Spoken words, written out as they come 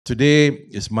Today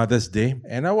is Mother's Day,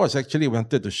 and I was actually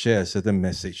wanted to share a certain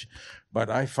message, but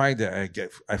I find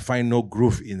that I find no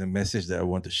groove in the message that I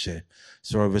want to share.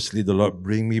 So obviously, the Lord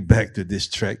bring me back to this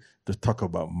track to talk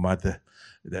about mother,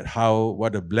 that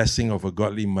what a blessing of a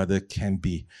godly mother can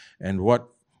be, and what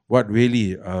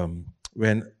really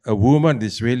when a woman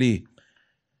is really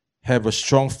have a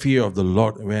strong fear of the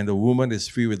Lord, when the woman is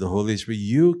filled with the Holy Spirit,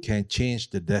 you can change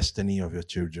the destiny of your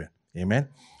children. Amen.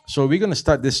 So we're going to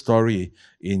start this story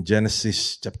in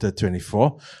Genesis chapter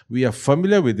 24. We are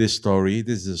familiar with this story.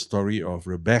 This is the story of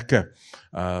Rebekah,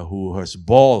 who was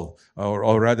born,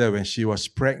 or rather when she was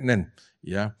pregnant.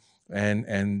 Yeah.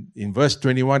 And in verse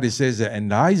 21, it says that,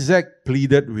 and Isaac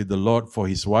pleaded with the Lord for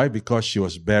his wife because she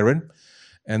was barren,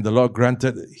 and the Lord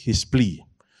granted his plea.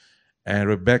 And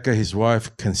Rebekah, his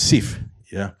wife, conceived.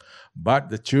 Yeah. But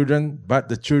the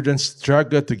children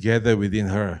struggled together within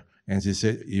her. And she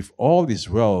said, if all is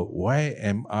well, why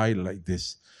am I like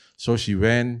this? So she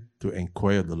went to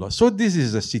inquire of the Lord. So this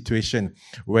is the situation.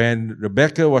 When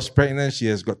Rebekah was pregnant, she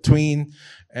has got twin.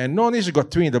 And not only she got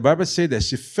twin, the Bible said that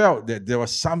she felt that there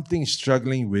was something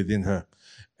struggling within her.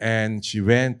 And she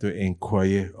went to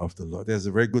inquire of the Lord. That's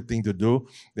a very good thing to do.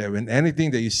 That when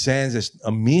anything that you sense is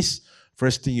amiss,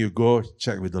 first thing you go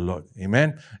check with the Lord.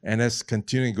 Amen. And let's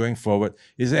continue going forward.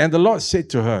 And the Lord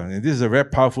said to her, and this is a very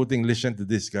powerful thing, listen to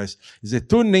this, guys. He said,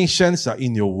 2 nations are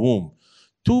in your womb.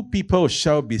 2 people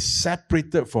shall be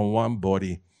separated from one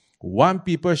body. 1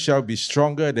 people shall be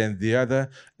stronger than the other,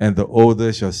 and the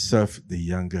older shall serve the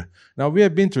younger. Now, we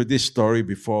have been through this story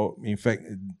before, in fact,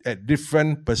 at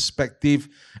different perspective,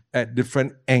 at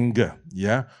different angle.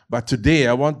 Yeah. But today,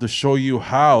 I want to show you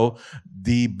how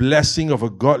the blessing of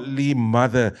a godly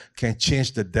mother can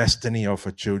change the destiny of her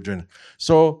children.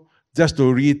 So, just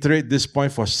to reiterate this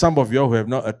point for some of you who have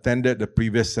not attended the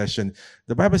previous session,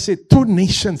 the Bible said 2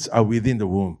 nations are within the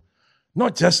womb.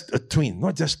 Not just a twin,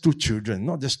 not just 2 children,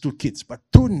 not just 2 kids, but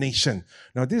 2 nations.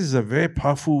 Now, this is a very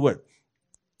powerful word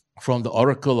from the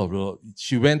oracle of the Lord.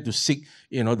 She went to seek,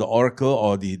 the oracle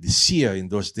or the seer in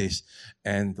those days.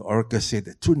 And the oracle said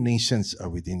that 2 nations are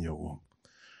within your womb.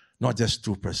 Not just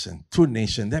 2 persons, 2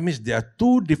 nations. That means there are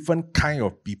 2 different kind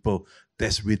of people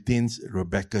that's within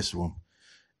Rebekah's womb.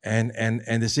 And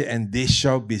they say, and they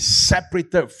shall be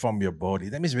separated from your body.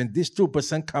 That means when these 2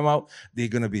 persons come out, they're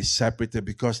going to be separated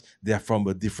because they are from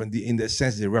a different, in that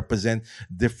sense, they represent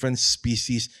different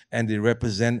species and they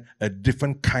represent a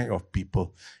different kind of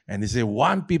people. And they say,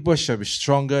 1 people shall be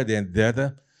stronger than the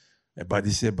other, but they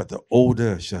say, but the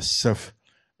older shall serve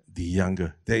the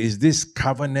younger. There is this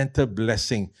covenantal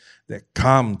blessing that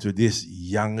comes to this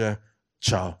younger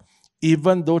child.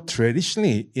 Even though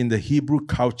traditionally in the Hebrew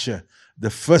culture, the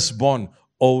firstborn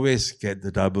always get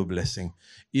the double blessing.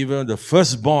 Even the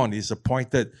firstborn is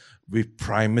appointed with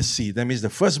primacy. That means the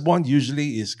firstborn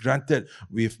usually is granted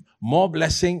with more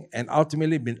blessing and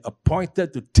ultimately been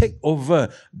appointed to take over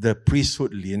the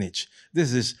priesthood lineage.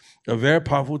 This is a very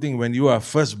powerful thing. When you are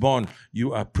firstborn,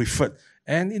 you are preferred.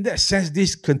 And in that sense,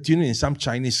 this continues in some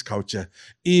Chinese culture.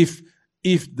 If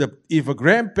a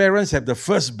grandparents have the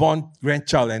firstborn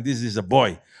grandchild and this is a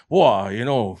boy,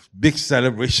 wow, big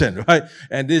celebration, right?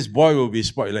 And this boy will be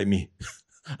spoiled like me.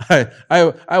 My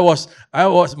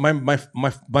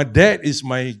dad is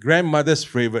my grandmother's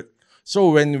favorite.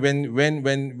 So when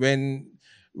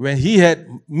he had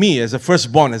me as a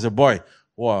firstborn, as a boy,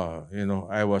 wow,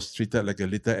 I was treated like a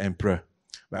little emperor.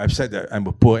 But I've said that I'm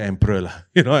a poor emperor.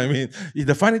 You know what I mean?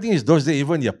 The funny thing is, those days,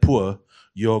 even you're poor,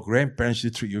 your grandparents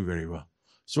should treat you very well.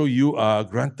 So you are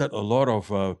granted a lot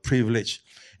of privilege.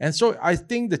 And so I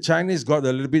think the Chinese got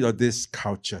a little bit of this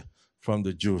culture from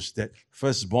the Jews, that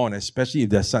firstborn, especially if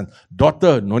their son.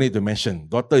 Daughter, no need to mention.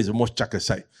 Daughter is the most chuck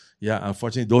aside. Yeah,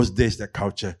 unfortunately, those days, that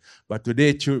culture. But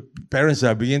today, parents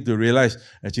are beginning to realize,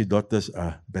 actually, daughters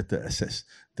are better assets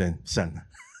than son.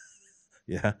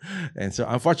 Yeah. And so,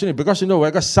 unfortunately, because,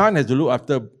 a son has to look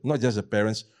after not just the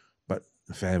parents, but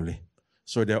the family.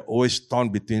 So they're always torn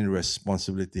between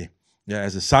responsibility. Yeah,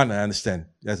 as a son, I understand.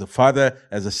 As a father,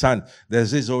 as a son,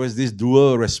 there's always this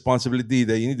dual responsibility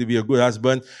that you need to be a good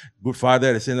husband, good father,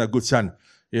 at the same time, a good son.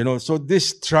 So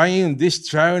this trying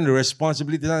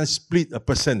responsibility doesn't split a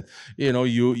person. You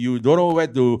don't know where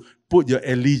to put your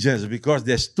allegiance because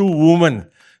there's 2 women.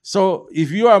 So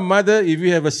if you are a mother, if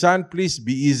you have a son, please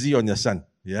be easy on your son.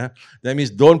 Yeah, that means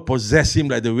don't possess him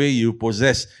like the way you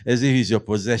possess, as if he's your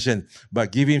possession,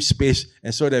 but give him space,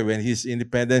 and so that when he's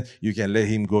independent, you can let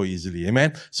him go easily.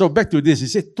 Amen. So back to this, he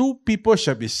said, 2 people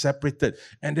shall be separated,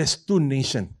 and there's 2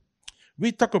 nations.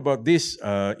 We talked about this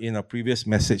in a previous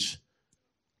message.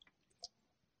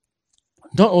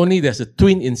 Not only there's a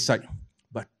twin inside,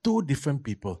 but 2 different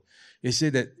people. It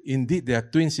said that indeed there are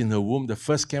twins in her womb. The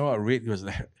first came out red. It was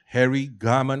like hairy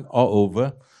garment all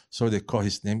over. So they call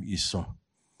his name Esau.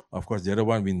 Of course, the other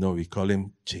one we know, we call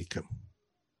him Jacob.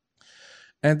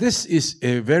 And this is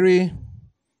a very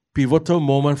pivotal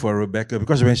moment for Rebekah,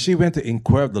 because when she went to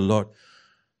inquire of the Lord,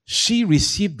 she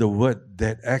received the word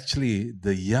that actually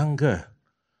the younger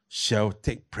shall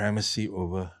take primacy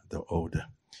over the older.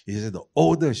 He said the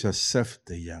older shall serve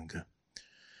the younger.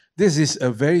 This is a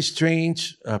very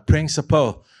strange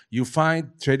principle you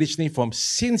find traditionally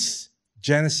since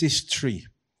Genesis 3.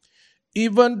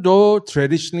 Even though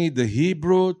traditionally the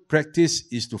Hebrew practice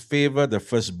is to favor the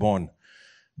firstborn,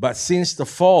 but since the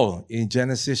fall in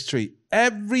Genesis 3,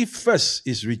 every first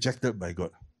is rejected by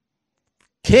God.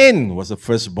 Cain was the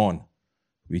firstborn,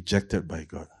 rejected by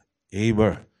God.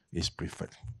 Abel is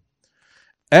preferred.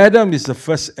 Adam is the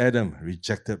first Adam,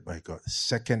 rejected by God.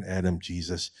 Second Adam,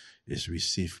 Jesus, is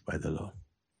received by the Lord.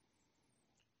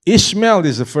 Ishmael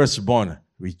is the firstborn,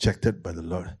 rejected by the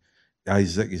Lord.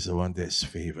 Isaac is the one that's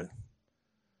favored.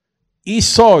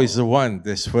 Esau is the one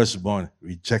that's firstborn,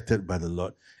 rejected by the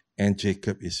Lord. And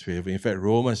Jacob is favored. In fact,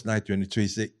 Romans 9:23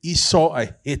 says, Esau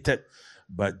I hated,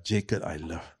 but Jacob I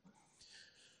love.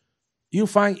 You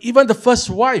find even the first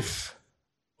wife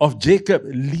of Jacob,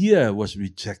 Leah, was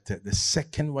rejected. The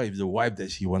second wife, the wife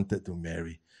that he wanted to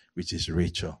marry, which is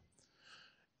Rachel.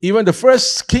 Even the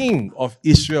first king of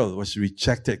Israel was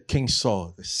rejected, King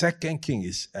Saul. The second king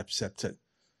is accepted.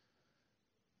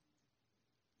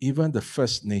 Even the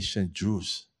first nation,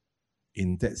 Jews,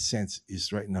 in that sense,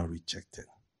 is right now rejected.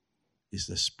 Is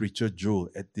the spiritual jewel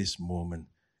at this moment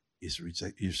is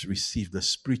received, the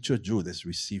spiritual jewel that's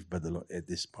received by the Lord at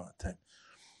this point of time.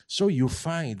 So you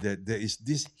find that there is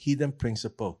this hidden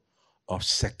principle of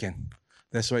second.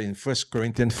 That's why in 1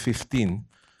 Corinthians 15,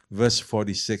 verse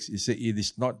 46, it says, it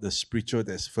is not the spiritual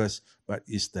that's first, but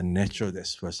it's the natural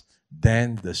that's first,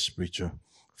 then the spiritual.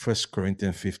 1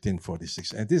 Corinthians 15,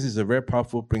 46. And this is a very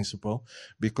powerful principle,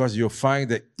 because you'll find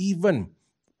that even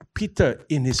Peter,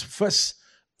 in his first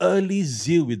early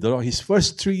zeal with the Lord, his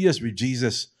first 3 years with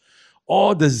Jesus,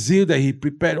 all the zeal that he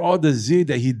prepared, all the zeal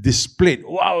that he displayed.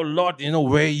 Wow, Lord,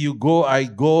 where you go, I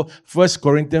go. 1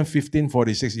 Corinthians 15,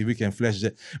 46, if we can flash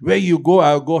that. Where you go,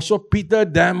 I'll go. So Peter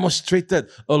demonstrated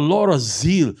a lot of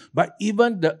zeal. But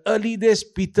even the early days,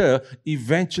 Peter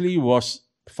eventually was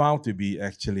found to be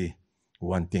actually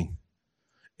one thing.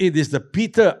 It is the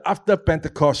Peter after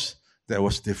Pentecost that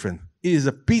was different. It is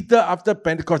the Peter after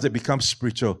Pentecost that becomes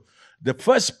spiritual. The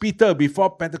first Peter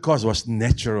before Pentecost was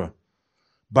natural,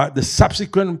 but the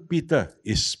subsequent Peter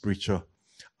is spiritual.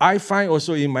 I find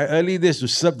also in my early days to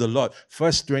serve the Lord,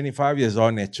 first 25 years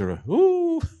all natural.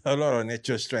 Ooh, a lot of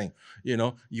natural strength.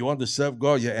 You want to serve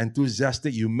God, you're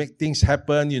enthusiastic, you make things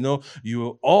happen,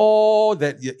 you all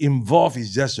that you're involved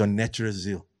is just your natural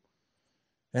zeal.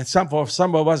 And for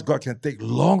some of us, God can take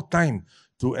long time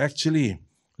to actually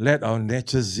let our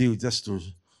natural zeal just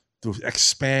to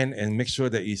expand and make sure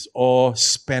that it's all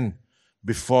spent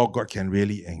before God can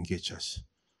really engage us.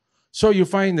 So you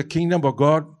find in the kingdom of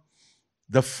God,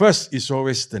 the first is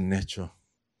always the natural,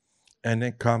 and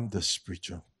then come the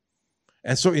spiritual.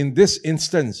 And so in this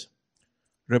instance,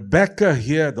 Rebekah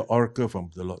heard the oracle from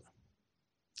the Lord.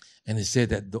 And he said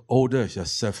that the older shall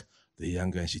serve the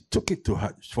younger, and she took it to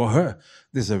heart. For her,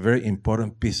 this is a very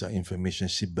important piece of information.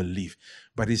 She believed.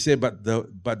 But he said, but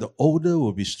the older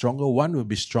will be stronger. One will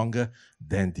be stronger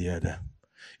than the other.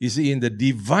 You see, in the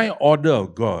divine order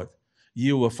of God,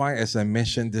 you will find, as I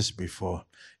mentioned this before,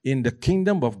 in the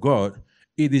kingdom of God,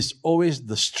 it is always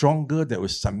the stronger that will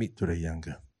submit to the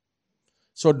younger.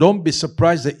 So don't be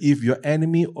surprised that if your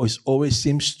enemy always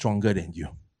seems stronger than you.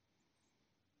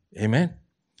 Amen?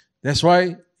 That's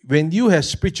why when you have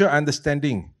spiritual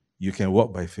understanding, you can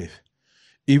walk by faith.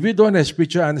 If you don't have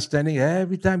spiritual understanding,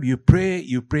 every time you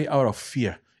pray out of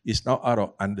fear. It's not out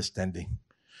of understanding.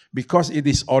 Because it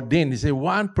is ordained. They say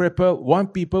one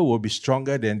people will be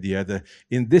stronger than the other.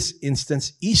 In this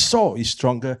instance, Esau is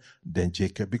stronger than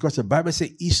Jacob. Because the Bible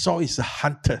says Esau is a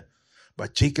hunter,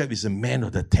 but Jacob is a man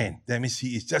of the tent. That means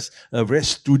he is just a very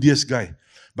studious guy.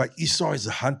 But Esau is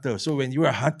a hunter. So when you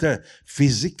are a hunter,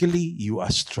 physically you are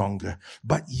stronger.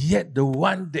 But yet the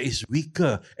one that is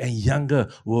weaker and younger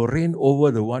will reign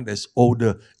over the one that's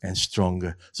older and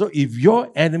stronger. So if your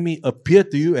enemy appear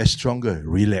to you as stronger,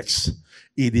 relax.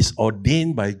 It is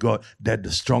ordained by God that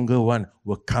the stronger one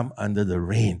will come under the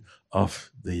reign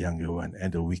of the younger one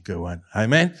and the weaker one.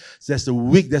 Amen? So that's the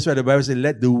weak. That's why the Bible says,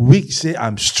 let the weak say,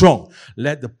 I'm strong.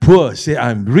 Let the poor say,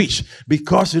 I'm rich.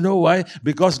 Because you know why?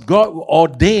 Because God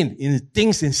ordained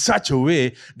things in such a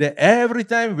way that every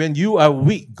time when you are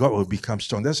weak, God will become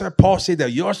strong. That's why Paul said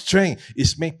that your strength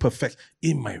is made perfect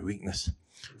in my weakness.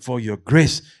 For your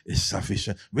grace is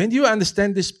sufficient. When you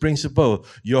understand this principle,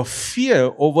 your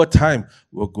fear over time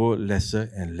will go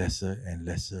lesser and lesser and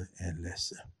lesser and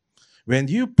lesser. When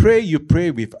you pray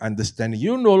with understanding.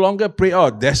 You no longer pray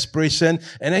out of desperation,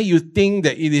 and then you think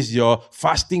that it is your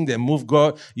fasting that moves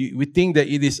God. We think that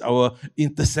it is our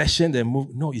intercession that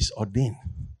moves. No, it's ordained.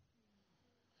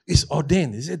 It's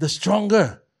ordained. Is it the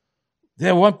stronger?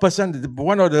 Then one person,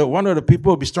 one of the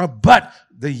people will be strong, but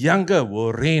the younger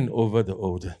will reign over the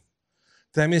older.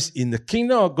 That means in the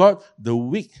kingdom of God, the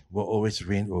weak will always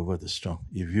reign over the strong.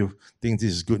 If you think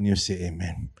this is good news, say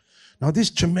amen. Now this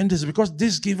is tremendous because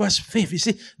this gives us faith. You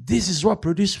see, this is what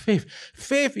produces faith.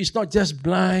 Faith is not just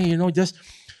blind, just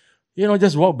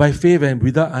walk by faith and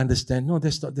without understanding. No,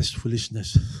 that's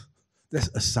foolishness. That's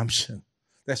assumption.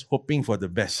 That's hoping for the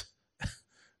best.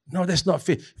 No, that's not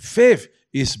faith. Faith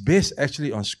is based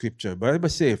actually on scripture. The Bible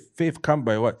says faith comes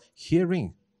by what?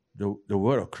 Hearing the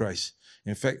word of Christ.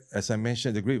 In fact, as I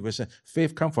mentioned, the Greek version,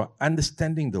 faith comes from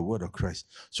understanding the word of Christ.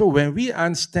 So when we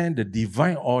understand the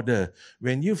divine order,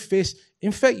 when you face,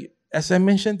 in fact, as I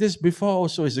mentioned this before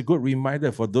also, it's a good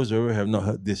reminder for those who have not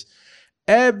heard this.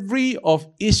 Every of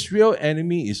Israel's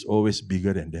enemy is always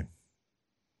bigger than them.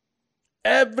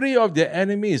 Every of their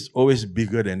enemy is always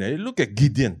bigger than them. Look at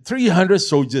Gideon, 300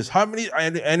 soldiers. How many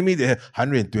enemy they have?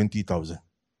 120,000.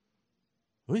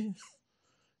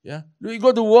 Yeah, we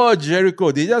go to war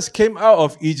Jericho. They just came out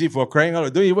of Egypt, for crying out. They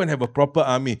don't even have a proper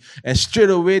army. And straight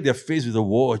away they're faced with the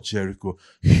war of Jericho.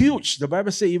 Huge. The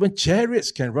Bible says even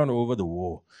chariots can run over the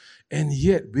wall. And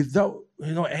yet, without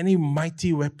any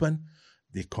mighty weapon,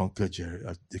 they conquer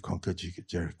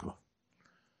Jericho.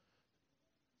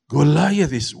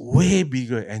 Goliath is way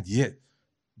bigger, and yet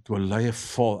Goliath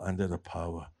fall under the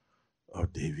power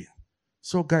of David.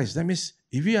 So guys, that means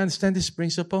if you understand this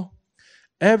principle,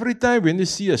 every time when you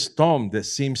see a storm that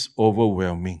seems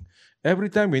overwhelming, every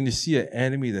time when you see an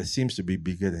enemy that seems to be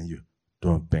bigger than you,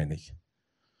 don't panic.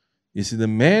 You see, the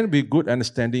man with good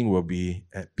understanding will be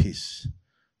at peace.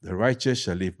 The righteous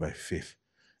shall live by faith.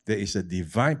 There is a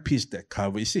divine peace that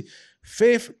covers. You see,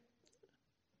 faith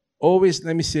always,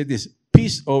 let me say this,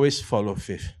 peace always follows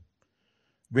faith.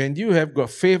 When you have got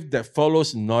faith that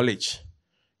follows knowledge,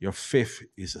 your faith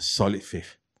is a solid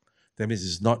faith. That means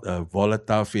it's not a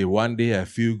volatile faith. One day I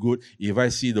feel good. If I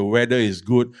see the weather is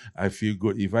good, I feel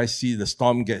good. If I see the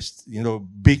storm gets,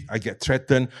 big, I get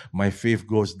threatened, my faith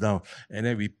goes down. And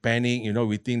then we panic,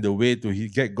 we think the way to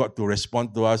get God to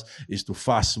respond to us is to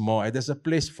fast more. And there's a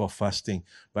place for fasting.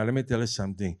 But let me tell you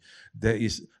something. There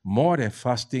is more than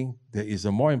fasting. There is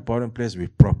a more important place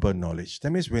with proper knowledge.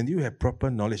 That means when you have proper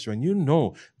knowledge, when you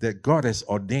know that God has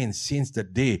ordained since the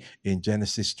day in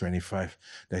Genesis 25,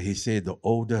 that he said the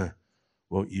older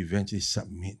will eventually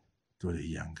submit to the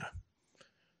younger.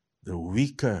 The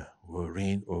weaker will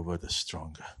reign over the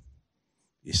stronger.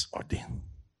 It's ordained.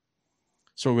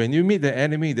 So when you meet the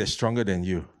enemy that's stronger than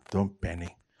you, don't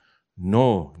panic.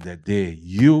 Know that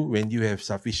when you have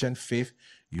sufficient faith,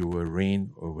 you will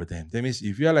reign over them. That means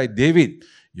if you're like David,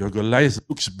 your Goliath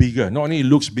looks bigger. Not only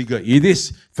looks bigger, it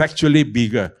is factually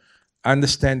bigger.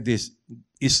 Understand this.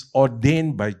 It's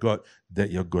ordained by God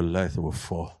that your Goliath will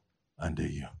fall under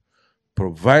you.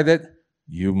 Provided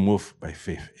you move by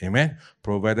faith. Amen?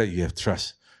 Provided you have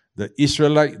trust.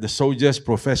 The soldiers,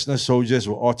 professional soldiers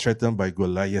were all threatened by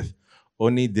Goliath.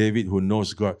 Only David, who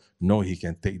knows God, knows he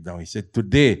can take down. He said,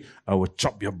 today I will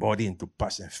chop your body into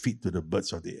parts and feed to the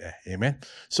birds of the air. Amen?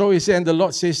 So he said, and the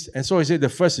Lord says, and so he said, the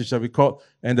first shall be called,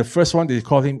 and the first one they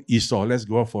call him Esau. Let's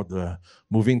go on for the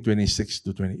moving 26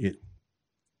 to 28.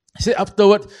 He said,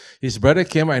 afterward, his brother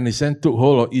came and he took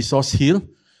hold of Esau's heel.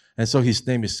 And so his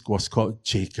name was called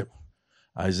Jacob.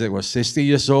 Isaac was 60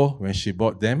 years old when she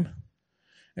bought them.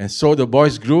 And so the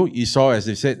boys grew. Esau, as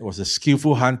they said, was a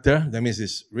skillful hunter. That means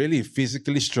he's really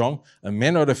physically strong, a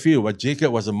man of the field. But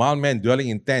Jacob was a mild man dwelling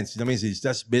in tents. That means he's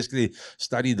just basically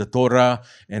studied the Torah.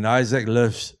 And Isaac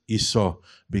loves Esau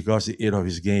because he ate of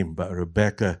his game. But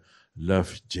Rebekah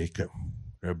loved Jacob.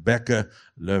 Rebekah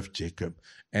loved Jacob.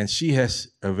 And she has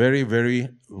a very, very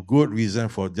good reason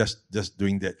for just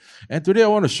doing that. And today I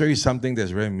want to show you something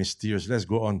that's very mysterious. Let's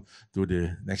go on to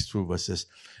the next two verses.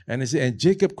 And it says, and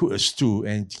Jacob cooked a stew,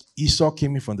 and Esau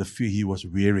came in from the field. He was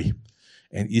weary.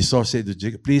 And Esau said to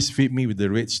Jacob, please feed me with the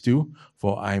red stew,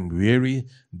 for I am weary.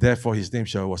 Therefore his name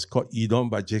was called Edom.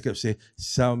 But Jacob said,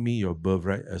 sell me your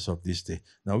birthright as of this day.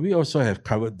 Now we also have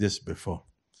covered this before.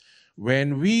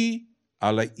 When we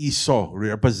are like Esau, we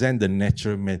represent the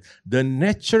natural man. The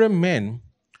natural man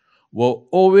will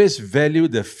always value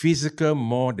the physical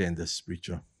more than the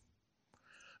spiritual.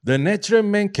 The natural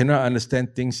man cannot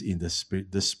understand things in the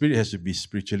spirit. The spirit has to be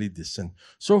spiritually discerned.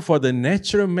 So for the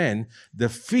natural man, the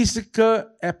physical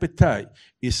appetite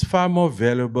is far more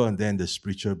valuable than the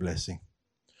spiritual blessing.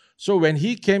 So when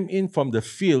he came in from the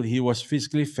field, he was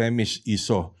physically famished,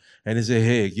 Esau. And he said,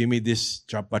 hey, give me this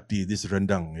chapati, this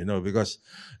rendang, because,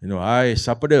 I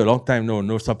supper there a long time,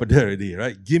 no supper there already,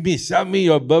 right? Sell me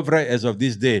your birthright as of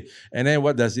this day. And then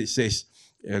what does it say?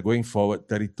 Going forward,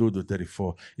 32 to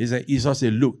 34. He said, Esau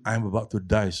said, look, I'm about to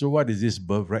die. So what is this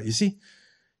birthright? You see,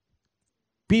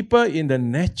 people in the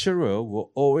natural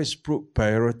will always put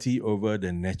priority over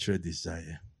the natural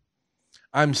desire.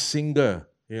 I'm single,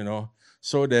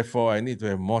 so therefore I need to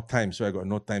have more time, so I got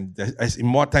no time.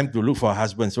 More time to look for a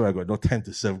husband, so I got no time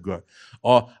to serve God.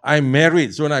 Or I'm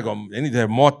married, so I need to have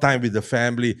more time with the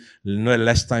family,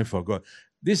 less time for God.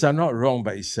 These are not wrong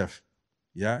by itself.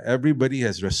 Yeah, everybody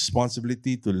has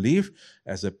responsibility to live.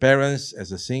 As a parents,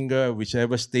 as a single,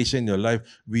 whichever station in your life,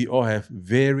 we all have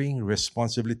varying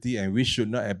responsibility, and we should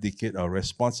not abdicate our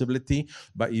responsibility.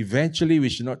 But eventually, we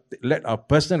should not let our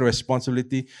personal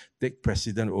responsibility take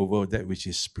precedent over that which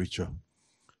is spiritual.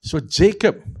 So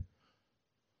Jacob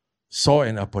saw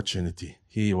an opportunity.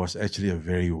 He was actually a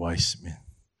very wise man.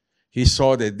 He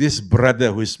saw that this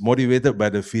brother who is motivated by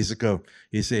the physical,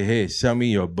 he said, hey, sell me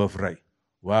your birthright.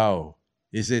 Wow.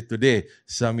 He said, today,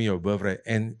 sell me your birthright.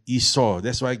 And Esau,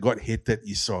 that's why God hated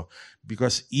Esau.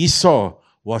 Because Esau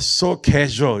was so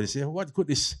casual. He said, what good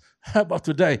is, I'm about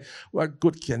to die. What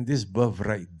good can this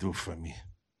birthright do for me?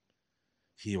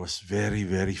 He was very,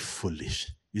 very foolish.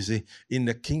 You see, in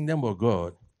the kingdom of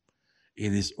God,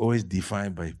 it is always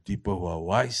defined by people who are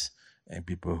wise and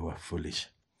people who are foolish.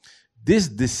 This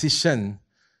decision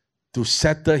to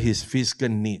settle his physical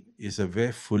need is a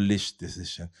very foolish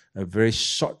decision, a very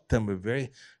short-term, a very,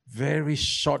 very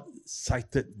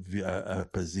short-sighted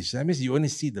position. That means you only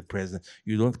see the present.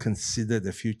 You don't consider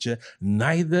the future.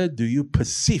 Neither do you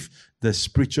perceive the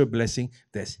spiritual blessing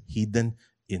that's hidden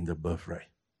in the birthright.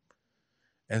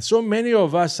 And so many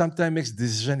of us sometimes make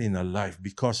decisions in our life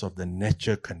because of the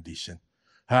natural condition.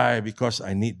 Because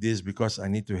I need this, because I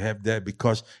need to have that,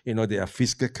 because, there are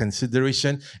physical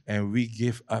consideration, and we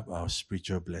give up our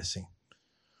spiritual blessing.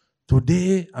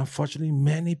 Today, unfortunately,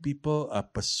 many people are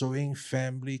pursuing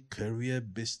family, career,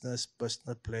 business,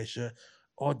 personal pleasure,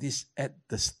 all this at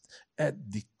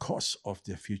the cost of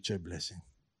their future blessing.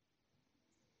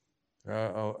 I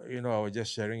was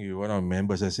just sharing with one of our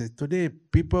members. I said, today,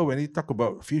 people, when they talk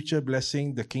about future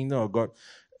blessing, the kingdom of God,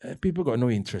 people got no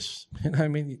interest.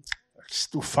 It's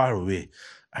too far away.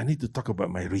 I need to talk about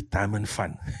my retirement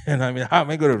fund. How am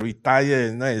I going to retire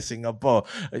in Singapore?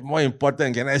 More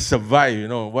important, can I survive?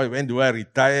 When do I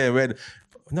retire?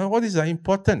 What is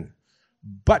important?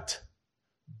 But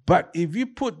if you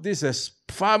put this as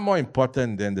far more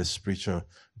important than the spiritual,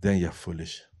 then you're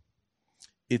foolish.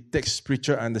 It takes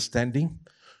spiritual understanding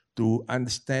to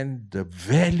understand the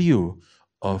value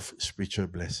of spiritual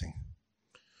blessing.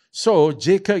 So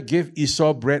Jacob gave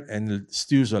Esau bread and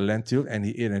stews of lentil, and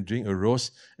he ate and drank,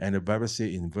 arose, and the Bible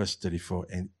says in verse 34,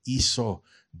 and Esau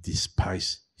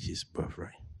despised his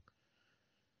birthright.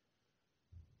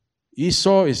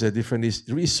 Esau is a different.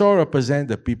 Esau represents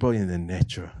the people in the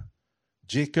natural.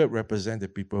 Jacob represents the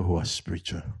people who are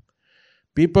spiritual.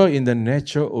 People in the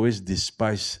natural always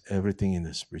despise everything in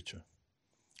the spiritual.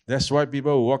 That's why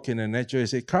people who walk in the natural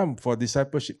say, come for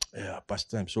discipleship. Yeah,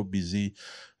 Pastor, I'm so busy.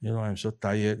 I'm so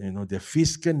tired. Their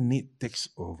physical need takes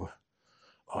over.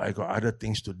 Oh, I got other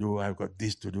things to do. I've got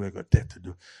this to do. I got that to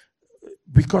do.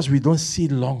 Because we don't see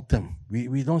long term.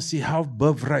 We don't see how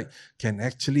birthright can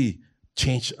actually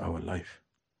change our life.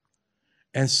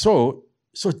 And so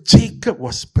Jacob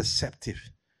was perceptive.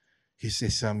 He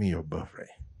said, sell me your birthright.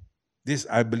 This,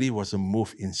 I believe, was a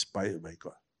move inspired by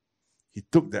God. He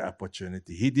took the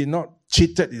opportunity. He did not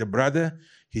cheat the brother.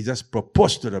 He just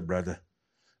proposed to the brother.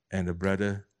 And the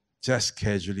brother just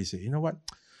casually said, you know what?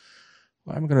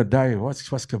 Well, I'm going to die. What's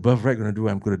the birthright going to do?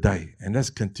 I'm going to die. And let's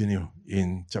continue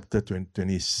in chapter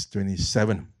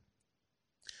 27.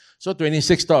 So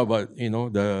 26 talk about,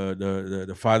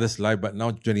 the father's life, but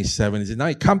now 27. He said, now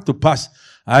it come to pass,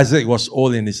 Isaac was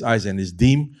old in his eyes and his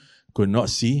dim, could not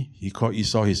see. He called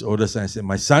Esau, his older son, and said,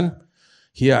 my son,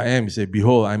 here I am. He said,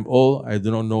 behold, I'm old. I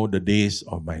do not know the days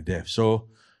of my death. So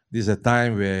this is a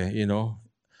time where,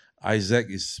 Isaac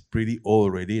is pretty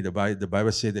old already. The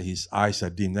Bible says that his eyes are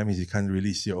dim. That means he can't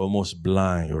really see, almost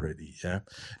blind already. Yeah.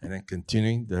 And then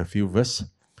continuing the few verse.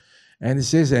 And it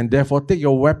says, and therefore take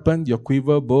your weapon, your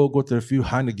quiver, bow, go to the field,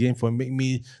 hunt again, for make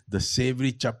me the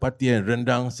savory chapati and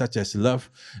rendang, such as love,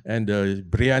 and the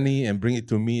biryani, and bring it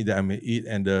to me that I may eat,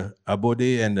 and the abode,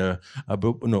 and the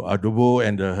adobo,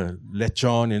 and the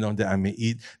lechon, that I may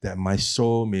eat, that my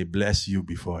soul may bless you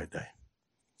before I die.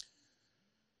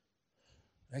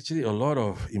 Actually, a lot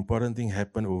of important things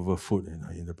happen over food,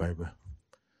 in the Bible.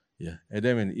 Yeah,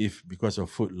 Adam and Eve, because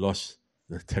of food, lost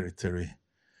the territory.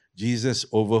 Jesus,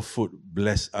 over food,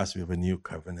 blessed us with a new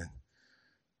covenant.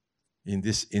 In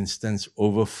this instance,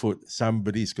 over food,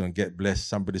 somebody's going to get blessed,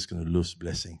 somebody's going to lose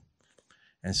blessing.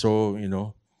 And so,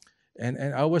 and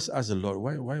I always ask the Lord,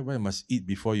 why must eat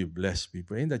before you bless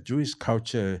people? In the Jewish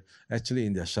culture, actually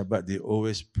in their Shabbat, they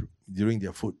always, during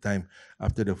their food time,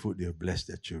 after the food, they'll bless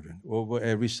their children. Over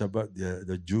every Shabbat,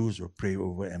 the Jews will pray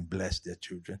over and bless their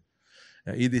children.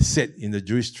 It is said in the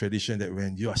Jewish tradition that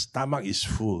when your stomach is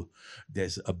full,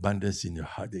 there's abundance in your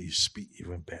heart that you speak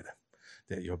even better.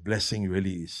 That your blessing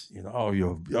really is,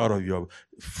 out of your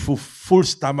full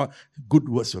stomach, good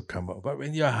words will come out. But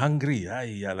when you're hungry,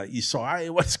 like Esau,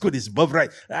 what's good is birthright.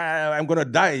 I'm going to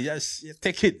die. Just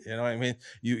take it. You know what I mean?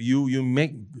 You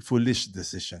make foolish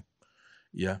decision.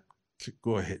 Yeah.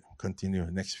 Go ahead. Continue.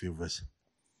 Next few verses.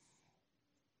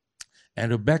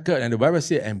 And Rebekah, and the Bible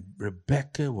says, and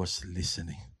Rebekah was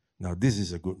listening. Now, this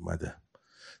is a good mother.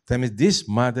 That means this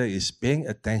mother is paying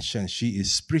attention. She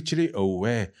is spiritually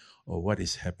aware of what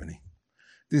is happening.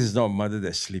 This is not a mother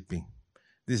that's sleeping.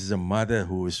 This is a mother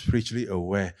who is spiritually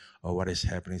aware of what is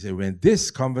happening. So when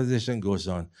this conversation goes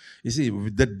on, you see,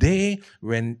 the day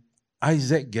when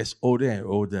Isaac gets older and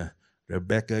older,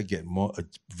 Rebekah gets more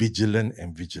vigilant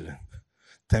and vigilant.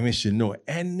 That means she knows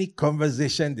any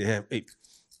conversation they have,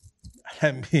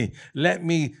 let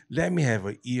me have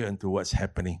an ear into what's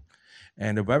happening.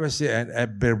 And the Bible says,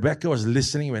 and Rebekah was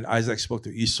listening when Isaac spoke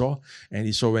to Esau, and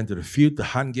Esau went to the field to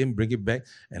hunt game, bring it back,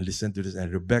 and listen to this.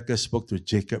 And Rebekah spoke to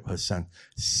Jacob, her son,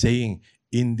 saying,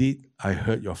 indeed, I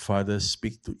heard your father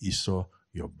speak to Esau,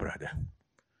 your brother.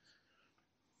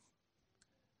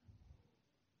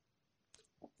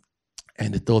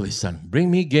 And he told his son, bring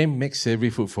me game, make savory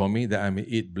food for me, that I may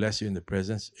eat, bless you in the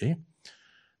presence.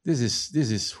 This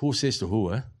is who says to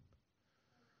who?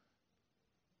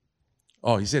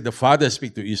 Oh, he said the father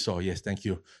speak to Esau. Yes, thank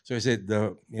you. So he said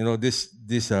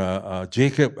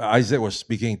Jacob, Isaac was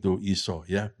speaking to Esau.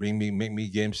 Yeah, make me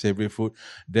game, savory food.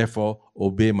 Therefore,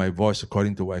 obey my voice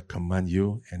according to what I command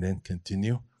you. And then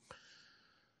continue.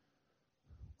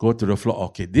 Go to the floor.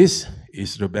 Okay, this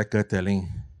is Rebekah telling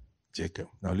Jacob.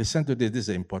 Now listen to this. This is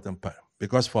the important part,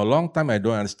 because for a long time I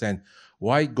don't understand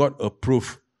why God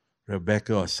approved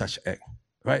Rebekah of such act,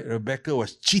 right? Rebekah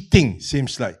was cheating,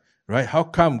 seems like, right? How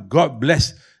come God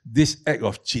blessed this act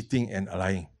of cheating and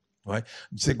lying, right?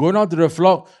 He said, go down to the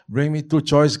flock, bring me 2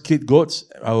 choice kid goats.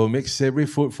 I will make savory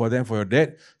food for them for your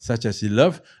dad, such as he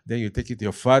loved. Then you take it to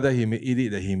your father. He may eat it,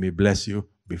 that he may bless you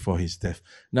before his death.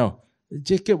 Now,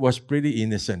 Jacob was pretty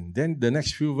innocent. Then the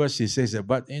next few verses he says,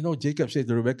 but Jacob said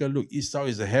to Rebekah, look, Esau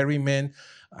is a hairy man.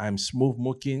 I'm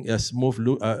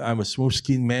I'm a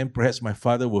smooth-skinned man. Perhaps my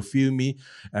father will feel me.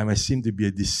 I might seem to be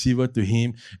a deceiver to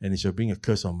him, and he shall bring a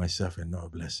curse on myself and not a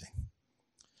blessing.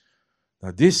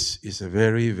 Now, this is a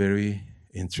very, very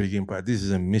intriguing part. This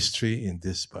is a mystery in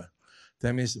this part.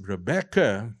 That means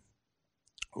Rebekah,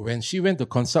 when she went to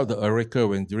consult the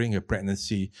oracle during her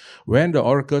pregnancy, when the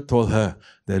oracle told her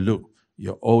that, look,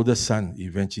 your older son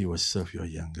eventually will serve your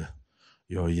younger.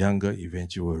 Your younger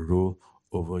eventually will rule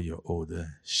over your older.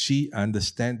 She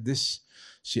understands this.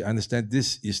 She understands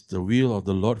this is the will of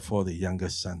the Lord for the younger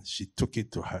son. She took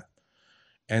it to heart.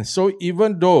 And so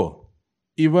even though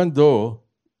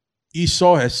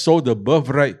Esau has sold the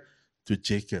birthright to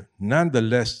Jacob,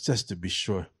 nonetheless, just to be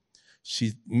sure,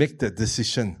 she made the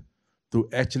decision to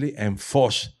actually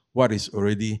enforce what is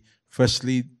already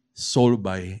firstly sold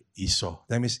by Esau.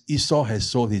 That means Esau has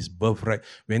sold his birthright.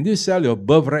 When you sell your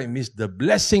birthright, it means the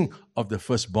blessing of the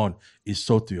firstborn is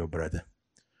sold to your brother.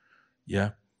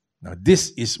 Yeah. Now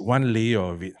this is one layer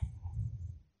of it.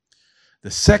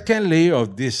 The second layer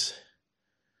of this,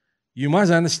 you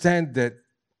must understand that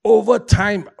over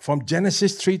time, from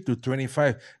Genesis 3 to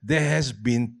 25, there has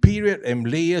been period and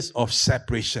layers of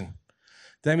separation.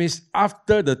 That means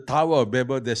after the Tower of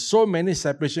Babel, there's so many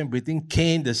separation between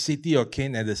Cain, the city of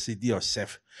Cain, and the city of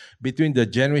Seth. Between the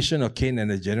generation of Cain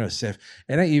and the generation of Seth.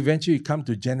 And then eventually you come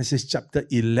to Genesis chapter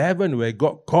 11, where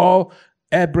God called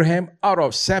Abraham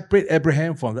separate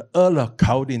Abraham from the Ur of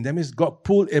Chaldean. That means God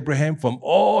pulled Abraham from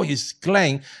all his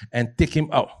clan and take him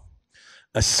out.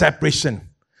 a separation.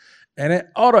 And then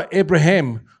out of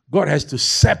Abraham, God has to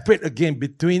separate again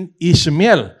between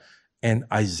Ishmael and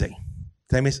Isaac.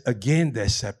 That means again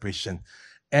there's separation.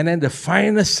 And then the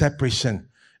final separation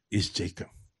is Jacob,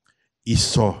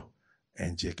 Esau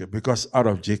and Jacob. Because out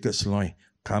of Jacob's loin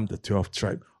come the 12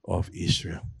 tribes of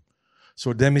Israel.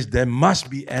 So that means there must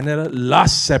be another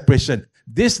last separation.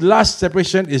 This last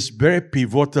separation is very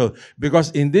pivotal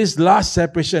because in this last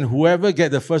separation, whoever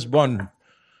get the firstborn,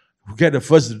 who get the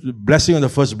first blessing of the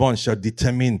firstborn shall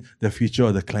determine the future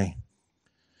of the clan.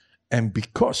 And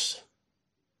because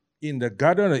in the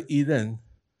Garden of Eden,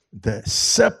 the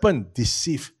serpent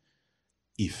deceived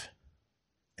Eve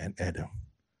and Adam.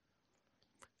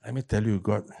 Let me tell you,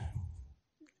 God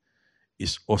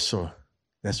is also,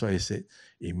 that's why he said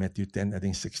in Matthew 10, I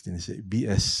think 16, he said, be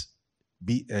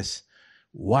as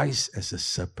wise as a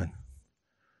serpent,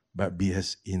 but be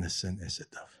as innocent as a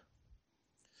dove.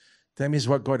 That means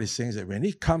what God is saying is that when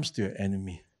it comes to your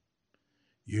enemy,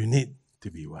 you need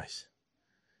to be wise.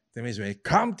 That means when it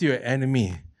comes to your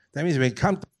enemy, that means when it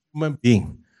comes to a human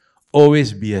being,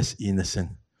 always be as innocent.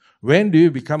 When do you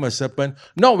become a serpent?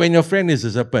 Not when your friend is a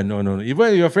serpent. No.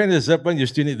 Even if your friend is a serpent, you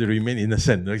still need to remain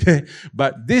innocent, okay?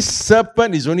 But this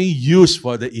serpent is only used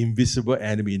for the invisible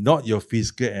enemy, not your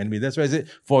physical enemy. That's why I said,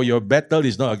 for your battle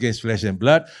is not against flesh and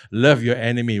blood. Love your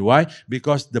enemy. Why?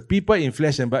 Because the people in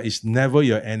flesh and blood is never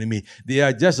your enemy. They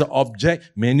are just an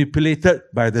object manipulated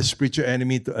by the spiritual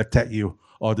enemy to attack you,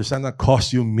 or to sometimes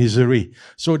cause you misery.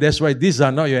 So that's why these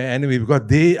are not your enemy, because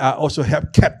they are also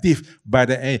held captive by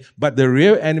the enemy. But the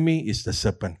real enemy is the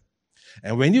serpent.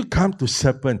 And when you come to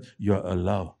serpent, you are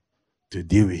allowed to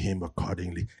deal with him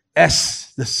accordingly.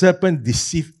 As the serpent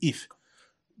deceived Eve,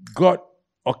 God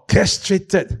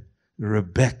orchestrated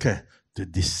Rebekah to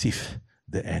deceive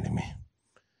the enemy.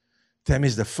 That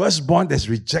means the firstborn that's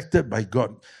rejected by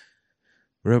God.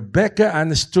 Rebekah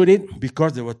understood it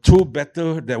because there were two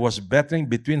battles that was battling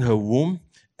between her womb,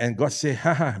 and God said,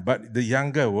 but the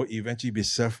younger will eventually be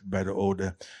served by the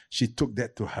older. She took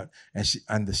that to heart, and she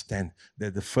understands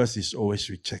that the first is always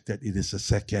rejected. It is the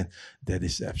second that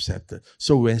is accepted.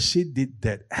 So when she did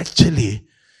that, actually,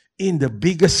 in the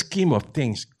bigger scheme of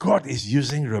things, God is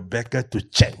using Rebekah to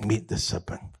checkmate the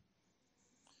serpent.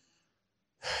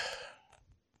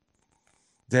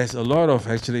 There's a lot of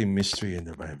actually mystery in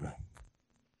the Bible.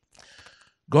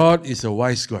 God is a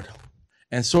wise God.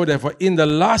 And so therefore, in the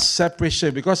last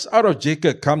separation, because out of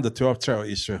Jacob come the 12 tribes of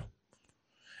Israel.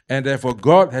 And therefore,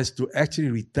 God has to actually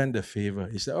return the favor.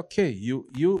 He said, okay, you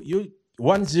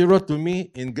 1-0 to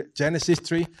me in Genesis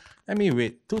 3. Let me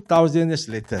wait. 2,000 years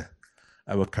later,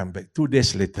 I will come back. 2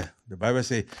 days later. The Bible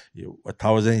says,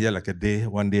 1,000 years like a day,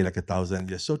 1 day like 1,000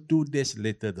 years. So 2 days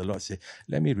later, the Lord said,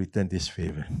 let me return this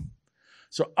favor.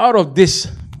 So out of this,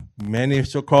 many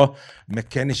so-called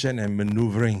mechanician and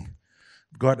maneuvering,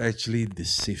 God actually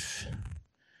deceived.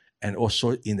 And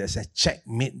also, in that sense,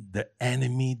 checkmate the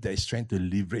enemy that is trying to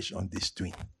leverage on this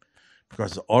twin.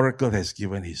 Because the oracle has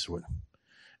given his word.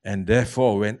 And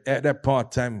therefore, when at that point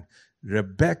of time,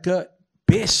 Rebekah,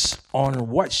 based on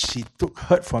what she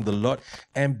heard from the Lord,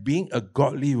 and being a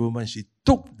godly woman, she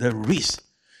took the risk.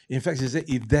 In fact, she said,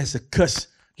 if there's a curse,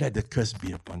 let the curse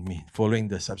be upon me. Following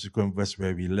the subsequent verse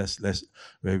where we left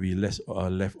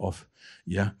off.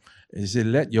 Yeah. He said,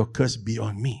 let your curse be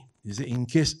on me. He said, in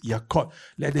case you're caught,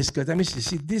 let this curse. That means, you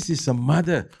see, this is a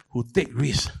mother who takes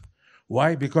risks.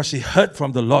 Why? Because she heard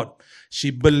from the Lord.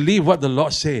 She believed what the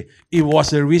Lord said. It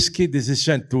was a risky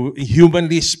decision, to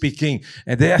humanly speaking.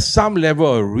 And there is some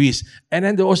level of risk. And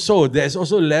then there's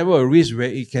also a level of risk where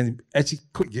it can actually,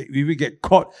 if we get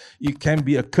caught, it can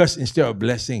be a curse instead of a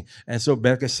blessing. And so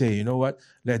Rebekah said, you know what?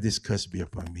 Let this curse be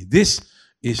upon me. This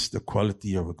is the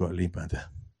quality of a godly mother,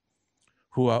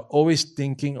 who are always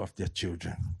thinking of their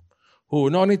children. Who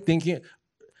are not only thinking,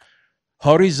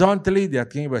 horizontally, they are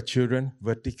thinking about children.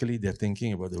 Vertically, they are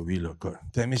thinking about the will of God.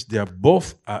 That means they are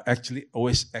both are actually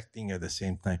always acting at the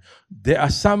same time. There are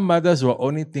some mothers who are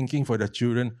only thinking for their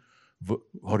children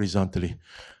horizontally.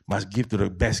 Must give to the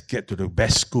best, get to the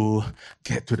best school,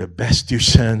 get to the best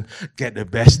tuition, get the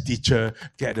best teacher,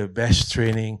 get the best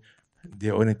training. They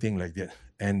only think like that.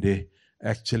 And they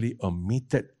actually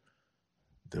omitted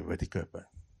the vertical part.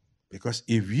 Because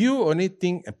if you only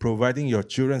think of providing your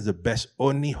children the best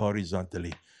only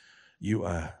horizontally, you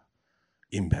are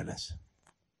imbalanced.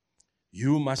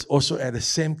 You must also at the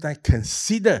same time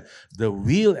consider the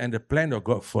will and the plan of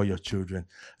God for your children.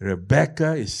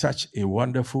 Rebekah is such a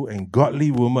wonderful and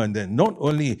godly woman that not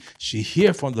only she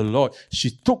heard from the Lord, she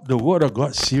took the word of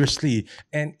God seriously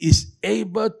and is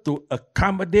able to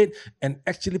accommodate and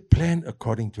actually plan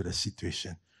according to the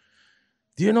situation.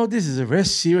 Do you know this is a very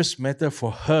serious matter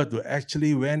for her to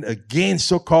actually went against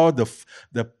so-called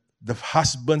the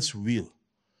husband's will?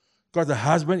 Because the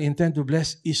husband intend to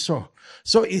bless Esau.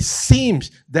 So it seems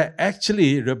that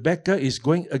actually Rebekah is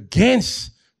going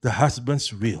against the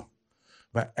husband's will.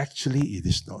 But actually it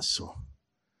is not so.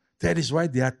 That is why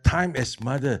there are times as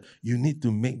mother, you need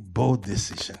to make bold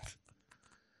decisions.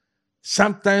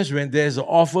 Sometimes when there's an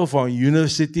offer from a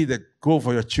university that go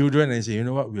for your children and say, you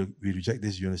know what, we reject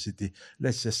this university.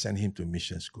 Let's just send him to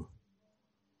mission school.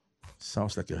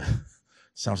 Sounds like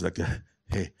a,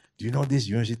 hey, do you know this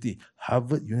university,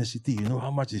 Harvard University, you know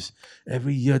how much is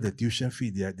every year the tuition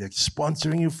fee? They're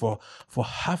sponsoring you for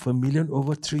 $500,000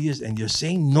 over 3 years, and you're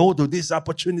saying no to this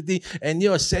opportunity, and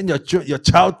you'll send your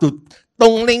child to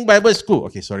Tongling Bible School.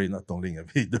 Okay, sorry, not Tongling.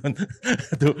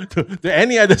 to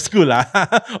any other school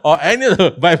or any other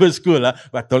Bible school.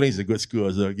 But Tongling is a good school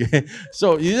also. Okay,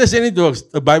 so you just send it to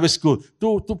a Bible school.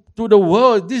 To the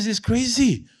world, this is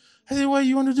crazy. I say, why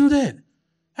you want to do that?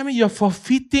 I mean, you're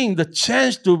forfeiting the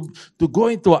chance to go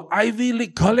into an Ivy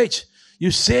League college. You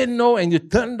say no and you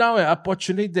turn down an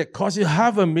opportunity that costs you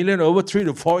 $500,000 over 3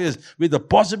 to 4 years with the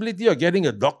possibility of getting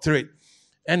a doctorate.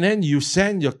 And then you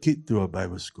send your kid to a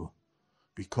Bible school.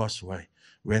 Because why?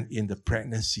 When in the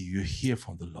pregnancy, you hear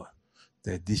from the Lord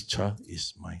that this child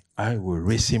is mine. I will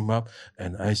raise him up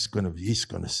and he's going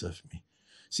to serve me.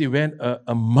 See, when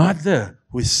a mother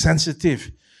who is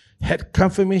sensitive had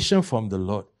confirmation from the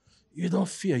Lord, you don't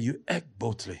fear, you act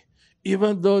boldly.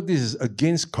 Even though this is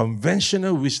against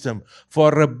conventional wisdom,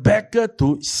 for Rebekah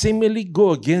to seemingly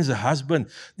go against her husband,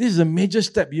 this is a major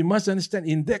step. You must understand,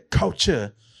 in that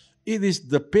culture, it is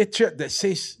the patriarch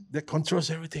that controls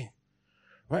everything.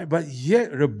 Right? But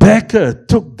yet Rebekah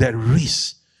took that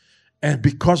risk. And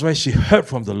because why she heard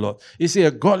from the Lord. You see,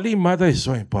 a godly mother is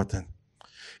so important.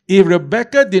 If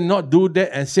Rebekah did not do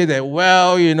that and say that,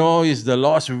 well, it's the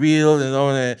Lord's will,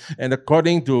 and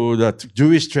according to the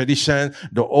Jewish tradition,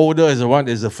 the older is the one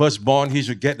that is the firstborn, he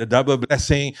should get the double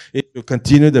blessing, he should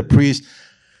continue the priest.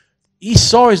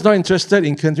 Esau is not interested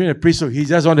in continuing the priesthood, he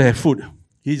just wants to have food.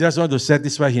 He just wants to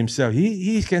satisfy himself.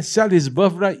 He can sell his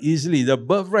birthright easily. The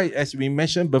birthright, as we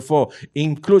mentioned before,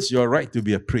 includes your right to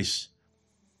be a priest.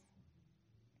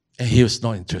 And he was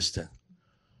not interested.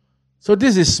 So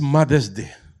this is Mother's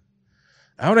Day.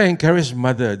 I want to encourage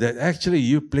mother that actually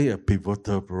you play a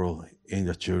pivotal role in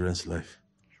your children's life.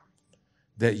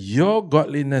 That your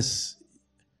godliness,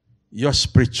 your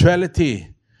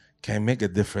spirituality can make a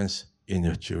difference in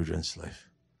your children's life.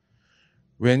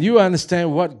 When you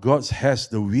understand what God has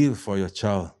the will for your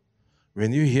child,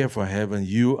 when you hear from heaven,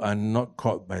 you are not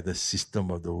caught by the system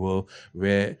of the world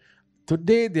where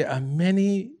today there are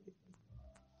many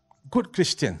good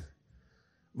Christians.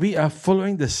 We are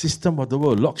following the system of the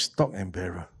world, lock, stock, and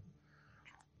barrel.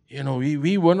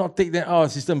 We will not take that out of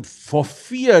the system for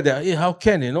fear that, how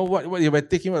can, what if I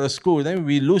take him out of school, then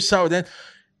we lose out, then,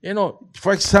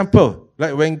 for example,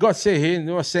 like when God said,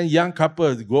 hey, send young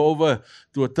couples to go over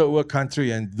to a third world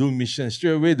country and do mission,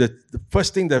 straight away, the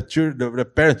first thing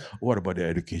the parents, what about their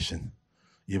education?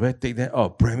 If I take that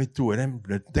out, primary 2, and then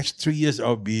the next 3 years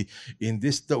I'll be in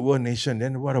this third world nation,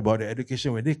 then what about the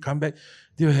education? When they come back,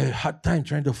 they'll have a hard time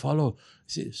trying to follow.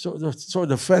 See, so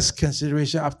the first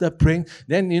consideration after praying,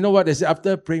 then you know what they say?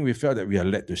 After praying, we felt that we are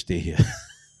led to stay here.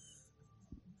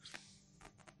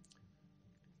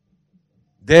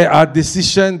 There are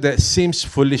decisions that seems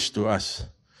foolish to us.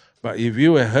 But if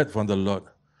you have heard from the Lord,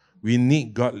 we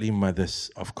need godly mothers.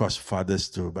 Of course, fathers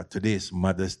too. But today is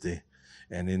Mother's Day.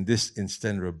 And in this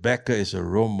instant, Rebekah is a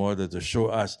role model to show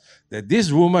us that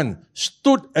this woman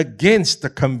stood against the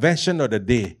convention of the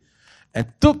day and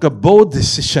took a bold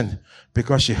decision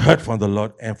because she heard from the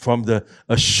Lord. And from the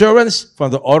assurance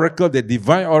from the oracle, the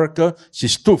divine oracle, she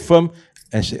stood firm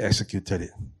and she executed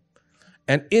it.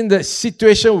 And in the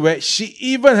situation where she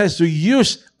even has to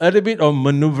use a little bit of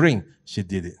maneuvering, she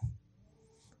did it.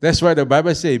 That's why the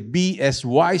Bible says, be as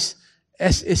wise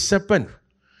as a serpent.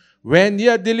 When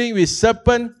you're dealing with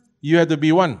serpent, you have to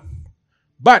be one.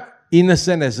 But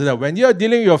innocent as a dove. When you're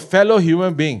dealing with your fellow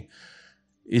human being,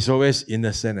 it's always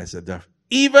innocent as a dove.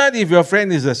 Even if your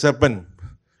friend is a serpent,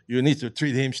 you need to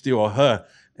treat him still or her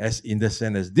as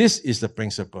innocent as. This is the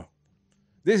principle.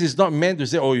 This is not meant to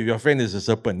say, oh, if your friend is a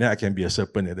serpent, then I can be a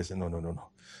serpent. No.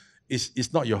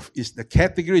 It's not it's the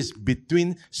categories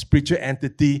between spiritual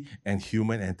entity and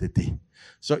human entity.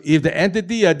 So if the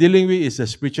entity you're dealing with is a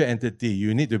spiritual entity,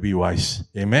 you need to be wise.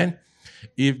 Amen?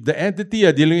 If the entity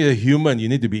you're dealing with is a human, you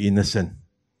need to be innocent.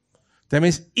 That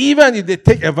means even if they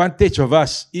take advantage of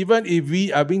us, even if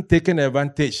we are being taken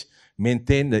advantage,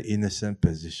 maintain the innocent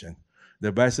position.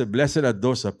 The Bible says, blessed are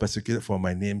those who are persecuted for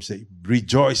my name's sake.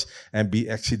 Rejoice and be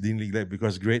exceedingly glad,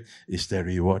 because great is their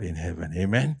reward in heaven.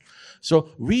 Amen? So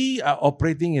we are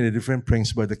operating in a different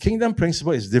principle. The kingdom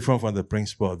principle is different from the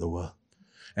principle of the world.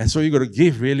 And so you got to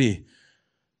give really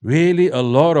a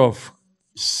lot of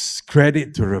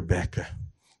credit to Rebekah.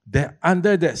 That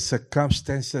under that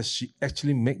circumstances, she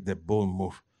actually made that bold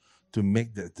move to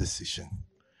make that decision.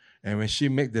 And when she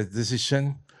made that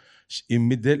decision, she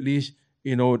immediately,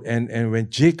 and when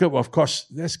Jacob, of course,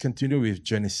 let's continue with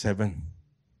 27.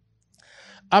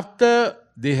 After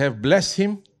they have blessed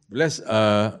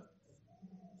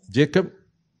Jacob,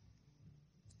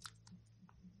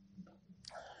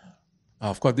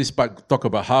 of course, this part talk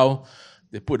about how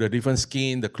they put a different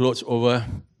skin, the clothes over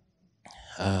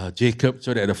Jacob,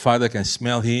 so that the father can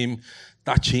smell him,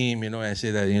 touch him, and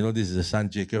say that, this is the son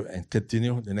Jacob, and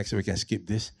continue. The next we can skip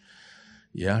this.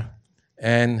 Yeah.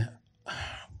 And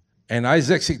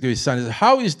Isaac said to his son, he said,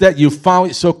 how is that you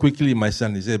found it so quickly, my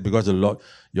son? He said, because the Lord,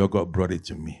 your God, brought it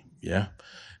to me. Yeah.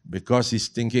 Because he's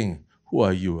thinking, who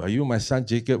are you? Are you my son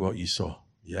Jacob or Esau?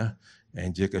 Yeah.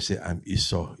 And Jacob said, I'm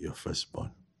Esau, your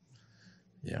firstborn.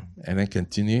 Yeah. And then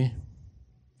continue.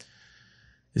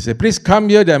 He said, please come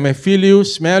here that I may feel you,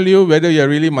 smell you, whether you're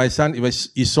really my son. It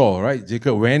was Esau, right?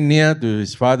 Jacob went near to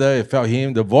his father, he felt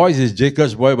him. The voice is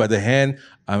Jacob's voice, but the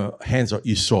hands of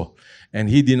Esau. And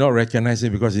he did not recognize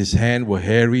him because his hands were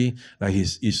hairy, like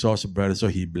his Esau's brother, so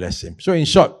he blessed him. So in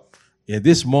short, in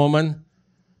this moment,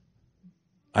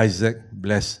 Isaac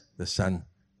blessed the son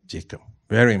Jacob.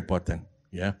 Very important,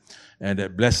 yeah? And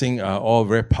that blessing are all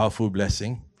very powerful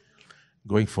blessing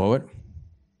going forward.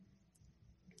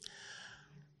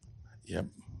 Yep.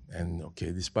 And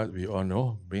okay, this part we all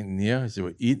know. Bring near, he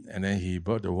would eat, and then he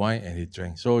brought the wine and he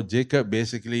drank. So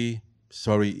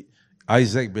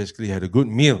Isaac basically had a good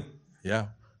meal, yeah,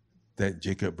 that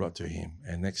Jacob brought to him.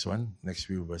 And next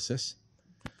few verses.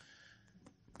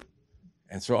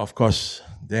 And so, of course,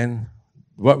 then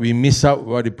what we miss out,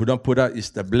 what we don't put out, is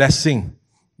the blessing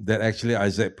that actually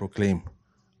Isaac proclaimed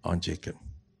on Jacob.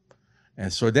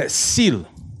 And so that seal,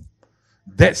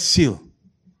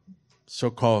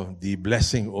 so-called the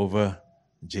blessing over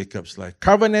Jacob's life.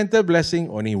 Covenantal blessing,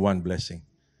 only one blessing.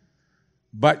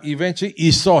 But eventually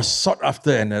Esau sought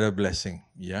after another blessing.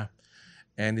 Yeah.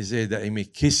 And he said that he may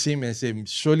kiss him and say,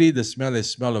 surely the smell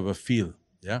is smell of a field.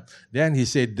 Yeah. Then he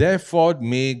said, therefore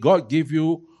may God give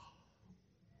you.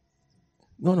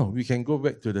 No, we can go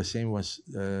back to the same one,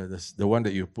 the one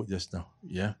that you put just now.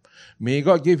 Yeah. May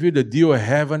God give you the dew of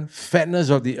heaven, fatness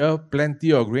of the earth,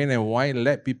 plenty of grain and wine.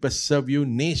 Let people serve you.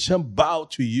 Nation bow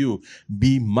to you.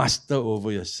 Be master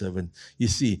over your servant. You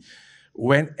see,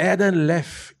 when Adam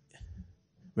left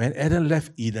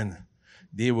Eden,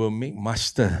 they were made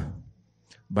master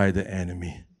by the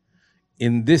enemy.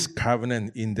 In this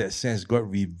covenant, in that sense, God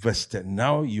reversed it.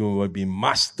 Now you will be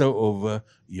master over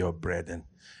your brethren.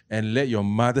 And let your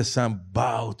mother's son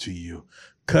bow to you.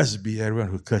 Cursed be everyone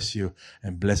who curses you,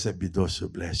 and blessed be those who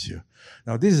bless you.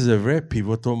 Now, this is a very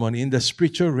pivotal moment. In the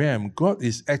spiritual realm, God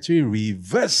is actually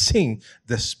reversing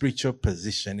the spiritual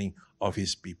positioning of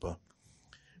his people.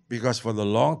 Because for the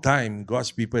long time,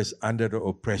 God's people is under the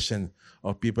oppression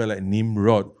of people like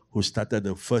Nimrod, who started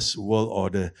the first world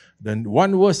order. The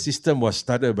one world system was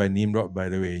started by Nimrod, by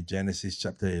the way, in Genesis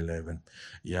chapter 11.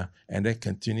 Yeah, and then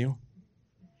continue.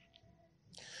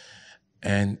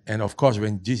 And of course,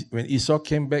 when Esau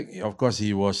came back, of course,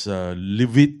 he was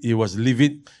livid. He was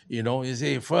livid. He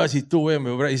said, first he took away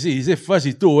my birthright. He said, first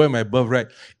he took away my birthright.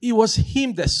 It was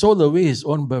him that sold away his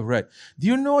own birthright. Do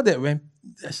you know that when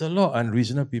there's a lot of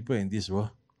unreasonable people in this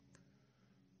world?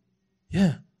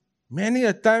 Yeah. Many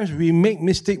a times we make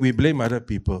mistake, we blame other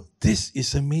people. This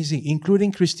is amazing,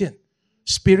 including Christian.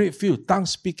 Spirit-filled,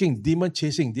 tongue-speaking,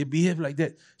 demon-chasing. They behave like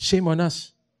that. Shame on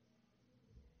us.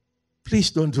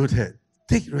 Please don't do that.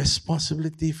 Take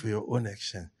responsibility for your own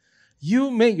action. You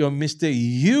make your mistake.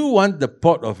 You want the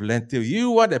pot of lentil.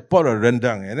 You want a pot of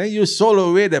rendang. And then you sold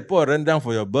away the pot of rendang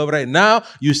for your birthright. Now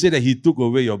you say that he took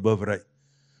away your birthright.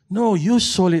 No, you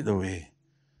sold it away.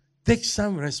 Take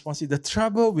some responsibility.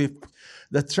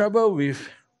 The trouble with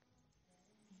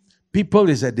people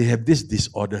is that they have this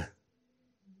disorder.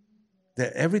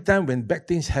 That every time when bad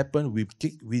things happen,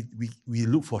 we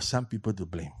look for some people to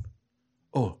blame.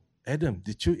 Oh, Adam,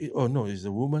 did you eat? Oh, no, it's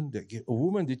the woman that gave. Oh,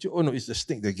 woman, did you? Oh, no, it's the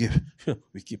snake that gave.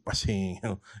 We keep passing,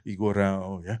 we go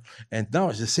around, yeah. And now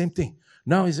it's the same thing.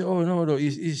 Now it's, oh, no,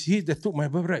 it's he that took my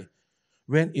birthright.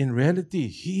 When in reality,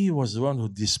 he was the one who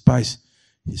despised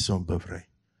his own birthright.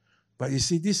 But you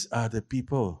see, these are the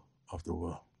people of the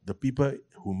world, the people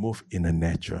who move in the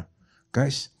natural.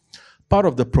 Guys, part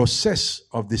of the process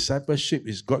of discipleship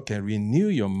is God can renew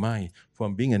your mind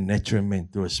from being a natural man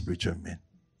to a spiritual man.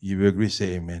 You will agree,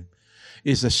 say amen.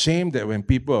 It's a shame that when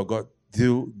people of God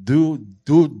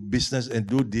do business and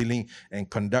do dealing and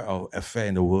conduct our affair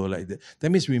in the world like that, that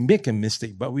means we make a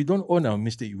mistake, but we don't own our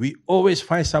mistake. We always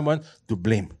find someone to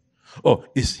blame. Oh,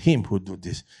 it's him who do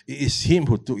this. It's him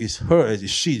who took. It's her. It's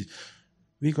she.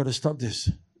 We got to stop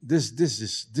this.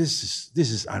 This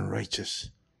is unrighteous.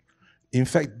 In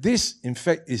fact, this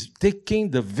is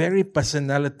taking the very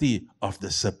personality of the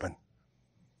serpent.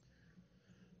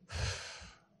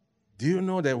 Do you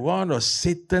know that one of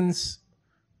Satan's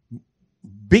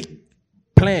big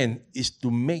plan is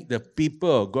to make the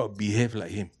people of God behave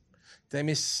like him? That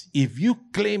means if you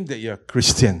claim that you're a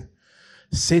Christian,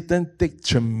 Satan takes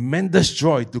tremendous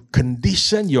joy to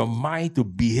condition your mind to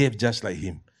behave just like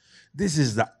him. This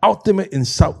is the ultimate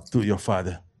insult to your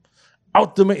Father.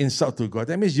 Ultimate insult to God.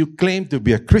 That means you claim to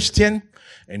be a Christian,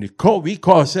 and we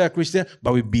call ourselves a Christian,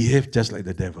 but we behave just like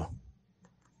the devil.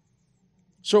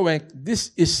 So when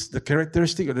this is the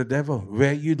characteristic of the devil,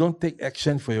 where you don't take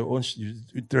action for your own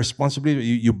responsibility,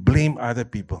 you blame other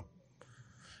people.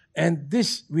 And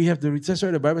this, we have to, that's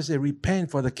why the Bible says,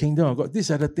 repent for the kingdom of God. These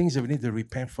are the things that we need to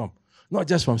repent from. Not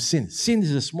just from sin. Sin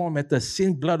is a small matter.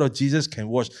 Sin, blood of Jesus can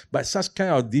wash. But such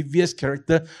kind of devious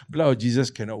character, blood of Jesus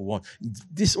cannot wash.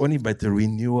 This only by the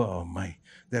renewal of mind.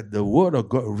 That the word of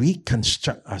God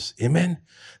reconstruct us. Amen?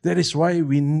 That is why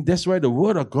that's why the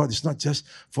word of God is not just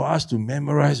for us to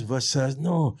memorize verses.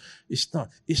 No, it's not.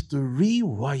 It's to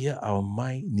rewire our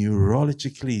mind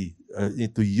neurologically,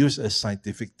 to use a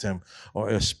scientific term or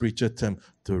a spiritual term,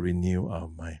 to renew our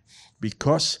mind.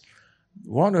 Because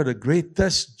one of the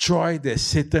greatest joy that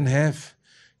Satan have,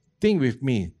 think with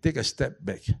me, take a step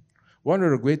back. One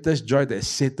of the greatest joy that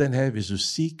Satan have is to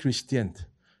see Christians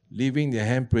leaving their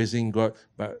hand praising God,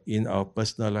 but in our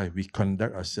personal life, we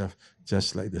conduct ourselves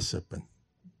just like the serpent.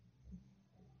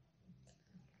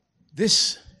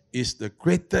 This is the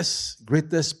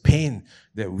greatest pain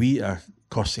that we are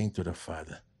causing to the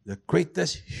Father. The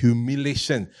greatest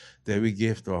humiliation that we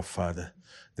give to our Father.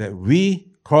 That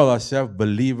we call ourselves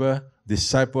believer,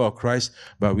 disciple of Christ,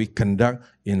 but we conduct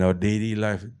in our daily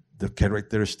life the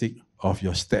characteristic of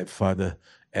your stepfather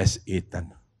as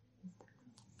Ethan.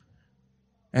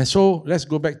 And so let's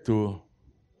go back to,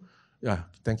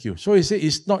 thank you. So he said,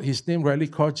 it's not his name rightly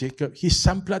called Jacob. He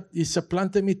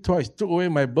supplanted me twice, took away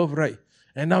my birthright,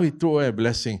 and now he took away a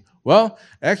blessing. Well,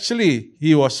 actually,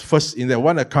 he was first in that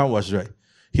one account was right.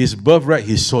 His birthright,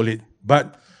 he sold it.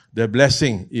 But the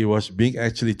blessing, it was being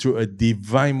actually through a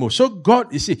divine move. So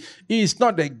God, you see, it is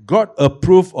not that God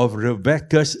approved of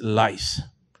Rebekah's lies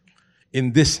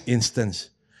in this instance.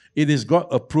 It is God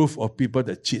approved of people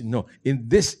that cheat. No. In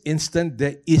this instance,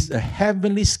 there is a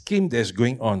heavenly scheme that's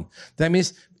going on. That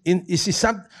means,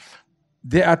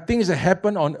 there are things that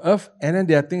happen on earth, and then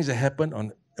there are things that happen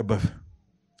on above.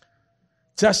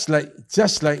 Just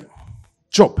like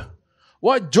Job.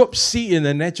 What Job see in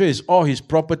the natural is all his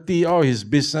property, all his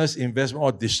business, investment,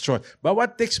 all destroyed. But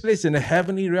what takes place in the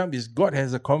heavenly realm is God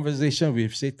has a conversation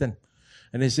with Satan.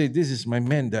 And they say, this is my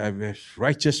man, that I'm a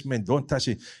righteous man, don't touch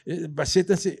him. But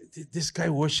Satan said, this guy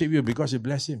worship you because you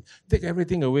bless him. Take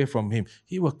everything away from him.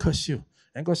 He will curse you.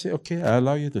 And God said, okay, I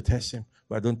allow you to test him,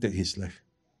 but don't take his life.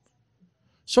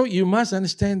 So you must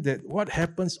understand that what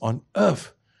happens on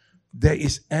earth, there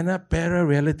is another parallel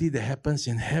reality that happens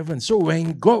in heaven. So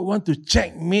when God wants to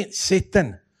checkmate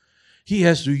Satan, he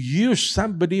has to use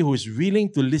somebody who is willing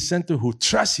to listen to, who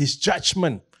trusts his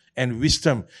judgment and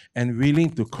wisdom, and willing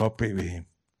to cooperate with him.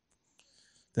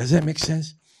 Does that make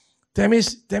sense? That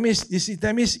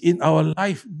means in our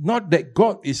life, not that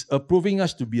God is approving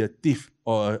us to be a thief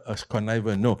or a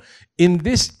conniver. No. In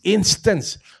this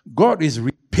instance, God is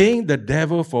repaying the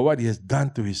devil for what he has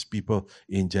done to his people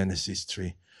in Genesis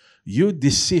 3. You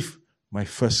deceived my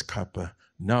first couple.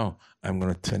 Now I'm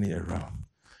going to turn it around.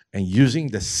 And using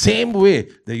the same way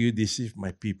that you deceived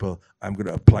my people, I'm going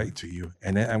to apply it to you.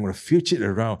 And then I'm going to filter it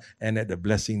around, and let the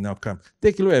blessing now come.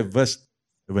 Take a look at verse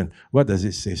 7. What does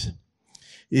it say?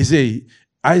 It says,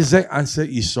 Isaac answered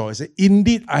Esau. He said,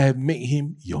 indeed, I have made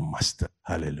him your master.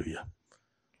 Hallelujah.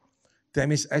 That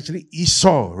means actually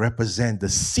Esau represents the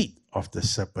seed of the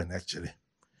serpent, actually.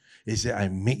 He said, I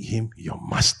make him your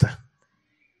master.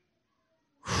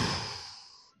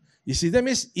 You see, that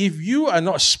means if you are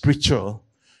not spiritual,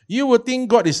 you would think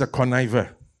God is a conniver,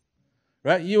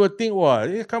 right? You would think, wow,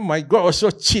 come, my God also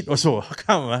cheat also.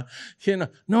 Come,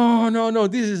 No.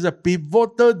 This is a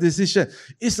pivotal decision.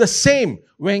 It's the same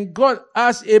when God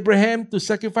asked Abraham to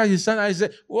sacrifice his son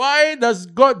Isaac. Why does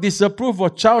God disapprove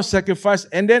of child sacrifice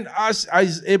and then ask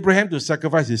Abraham to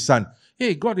sacrifice his son?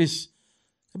 Hey, God is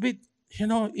a bit,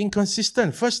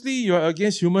 inconsistent. Firstly, you are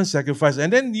against human sacrifice,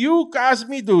 and then you ask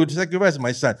me to sacrifice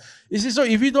my son. You see, so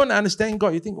if you don't understand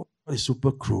God, you think, oh, God is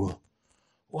super cruel.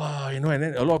 Wow, and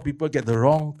then a lot of people get the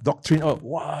wrong doctrine of,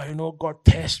 wow, God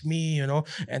test me,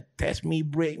 and test me,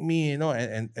 break me,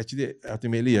 and actually,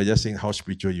 ultimately, you're just saying how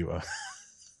spiritual you are.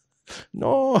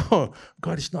 No,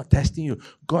 God is not testing you.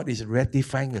 God is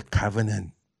ratifying a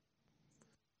covenant.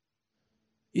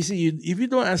 You see, if you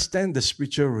don't understand the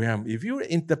spiritual realm, if you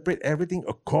interpret everything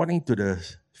according to the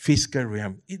physical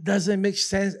realm, it doesn't make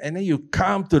sense. And then you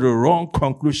come to the wrong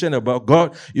conclusion about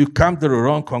God. You come to the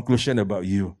wrong conclusion about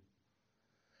you.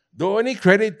 The only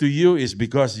credit to you is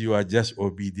because you are just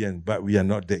obedient, but we are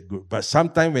not that good. But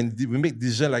sometimes when we make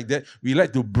decisions like that, we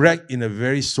like to brag in a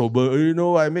very sober,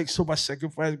 I make so much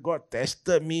sacrifice, God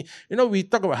tested me. We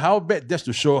talk about how bad just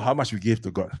to show how much we gave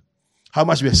to God. How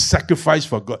much we have sacrificed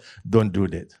for God. Don't do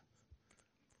that.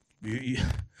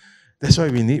 That's why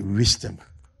we need wisdom.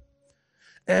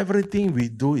 Everything we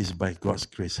do is by God's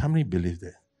grace. How many believe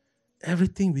that?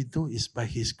 Everything we do is by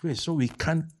His grace. So we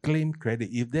can't claim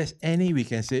credit. If there's any, we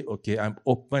can say, okay, I'm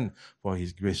open for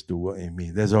His grace to work in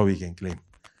me. That's all we can claim.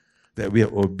 That we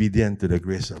are obedient to the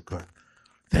grace of God.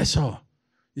 That's all.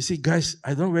 You see, guys, I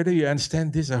don't know whether you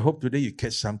understand this. I hope today you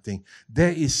catch something.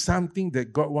 There is something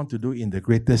that God wants to do in the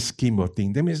greater scheme of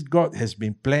things. That means God has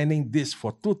been planning this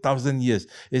for 2,000 years.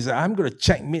 It's like, I'm going to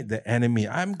checkmate the enemy.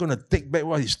 I'm going to take back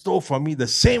what he stole from me. The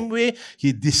same way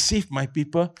he deceived my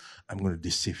people, I'm going to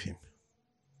deceive him.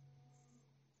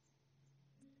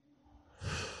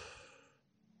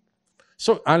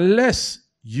 So unless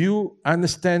you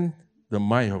understand the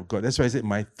mind of God, that's why I said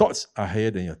my thoughts are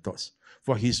higher than your thoughts.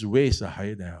 For His ways are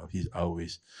higher than our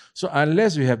ways. So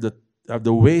unless you have the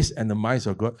ways and the minds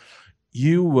of God,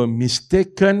 you were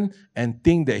mistaken and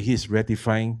think that He is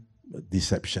ratifying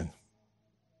deception.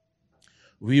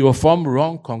 We will form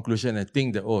wrong conclusion and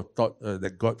think that,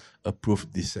 that God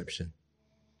approved deception.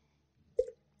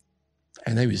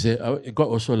 And then we say, God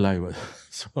also lied.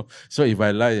 So if I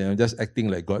lie, I'm just acting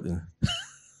like God.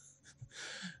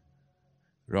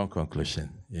 Wrong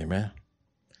conclusion. Amen.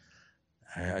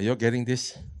 Are you getting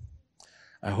this?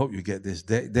 I hope you get this.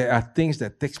 There are things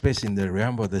that take place in the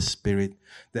realm of the spirit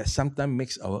that sometimes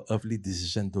makes our earthly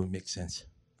decision don't make sense.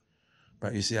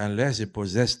 But you see, unless you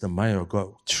possess the mind of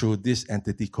God through this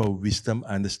entity called wisdom,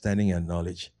 understanding, and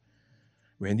knowledge,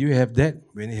 when you have that,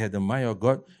 when you have the mind of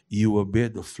God, you will be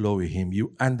able to flow with Him.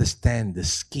 You understand the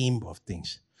scheme of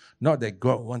things. Not that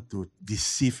God wants to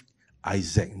deceive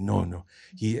Isaac. No.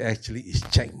 He actually is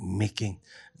check-making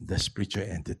the spiritual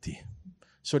entity.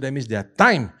 So that means there are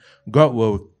times God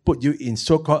will put you in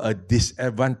so-called a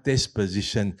disadvantaged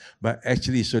position, but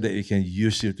actually so that He can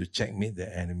use you to checkmate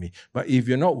the enemy. But if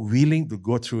you're not willing to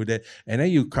go through that, and then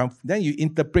you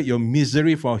interpret your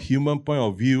misery from a human point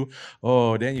of view,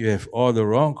 then you have all the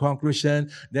wrong conclusion.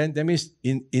 Then that means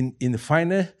in the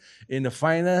final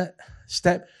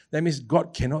step, that means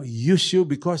God cannot use you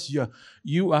because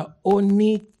you are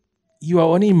only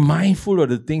mindful of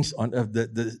the things on earth,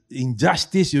 the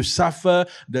injustice you suffer,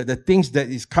 the things that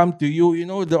is come to you,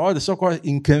 all the so-called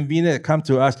inconvenience that come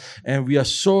to us, and we are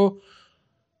so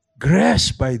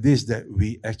grasped by this that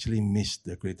we actually miss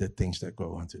the greater things that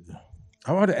God wants to do.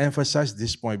 I want to emphasize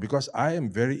this point because I am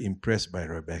very impressed by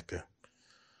Rebekah.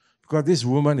 Because this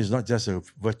woman is not just a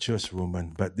virtuous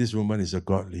woman, but this woman is a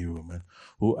godly woman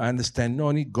who understands not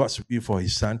only God's will for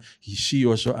his son, she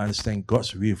also understands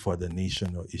God's will for the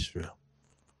nation of Israel.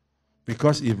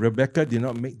 Because if Rebekah did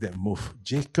not make that move,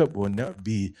 Jacob will not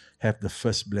have the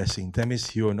first blessing. That means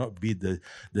he will not be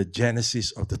the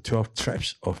genesis of the 12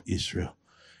 tribes of Israel.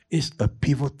 It's a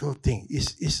pivotal thing.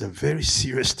 It's a very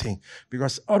serious thing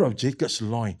because out of Jacob's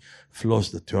loin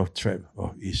flows the 12th tribe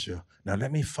of Israel. Now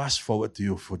let me fast forward to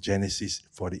you for Genesis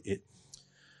 48.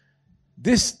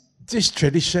 This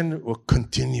tradition will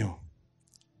continue.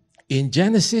 In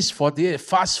Genesis 48,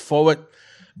 fast forward,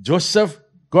 Joseph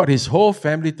got his whole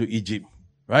family to Egypt,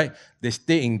 right? They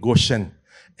stay in Goshen.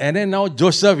 And then now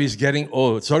Jacob now is getting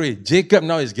old.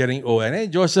 And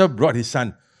then Joseph brought his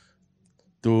son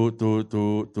to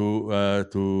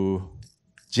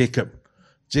Jacob.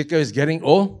 Jacob is getting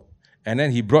old, and then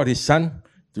he brought his son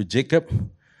to Jacob.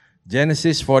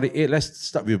 Genesis 48, let's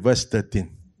start with verse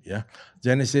 13. Yeah,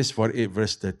 Genesis 48,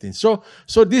 verse 13. So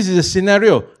this is a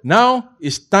scenario. Now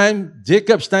it's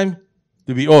Jacob's time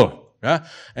to be old. Yeah?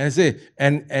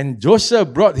 And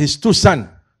Joseph brought his two sons,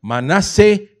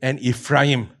 Manasseh and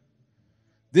Ephraim.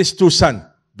 These two sons,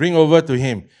 bring over to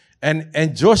him.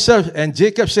 And Joseph and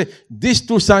Jacob said, these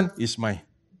two sons is mine.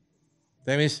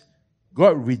 That means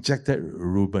God rejected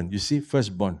Reuben. You see,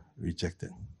 firstborn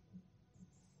rejected.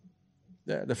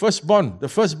 The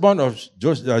firstborn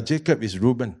of Jacob is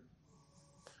Reuben.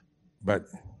 But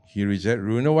he rejected.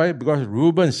 You know why? Because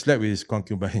Reuben slept with his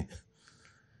concubine.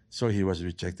 So he was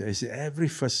rejected. I say every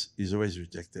first is always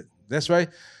rejected. That's why,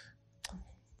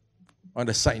 on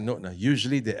the side note,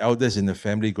 usually the elders in the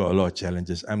family got a lot of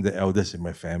challenges. I'm the eldest in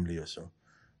my family also.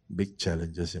 Big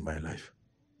challenges in my life.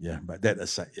 Yeah, but that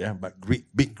aside, yeah, but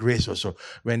big grace also.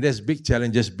 When there's big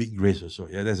challenges, big grace also.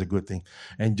 Yeah, that's a good thing.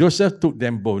 And Joseph took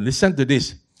them both. Listen to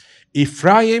this.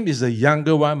 Ephraim is the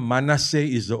younger one, Manasseh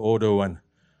is the older one.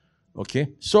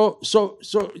 Okay? So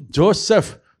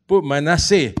Joseph put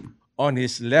Manasseh on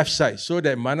his left side so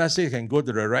that Manasseh can go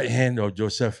to the right hand of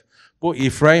Joseph. Put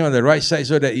Ephraim on the right side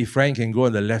so that Ephraim can go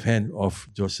on the left hand of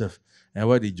Joseph. And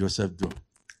what did Joseph do?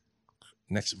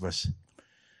 Next verse.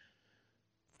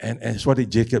 And what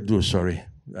did Jacob do? Sorry.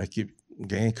 I keep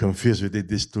getting confused with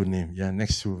these two names. Yeah,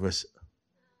 next two verse.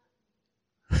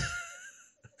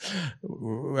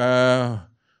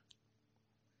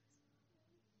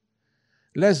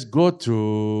 Let's go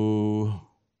to...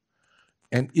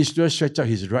 And Israel stretched out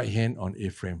his right hand on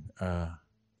Ephraim.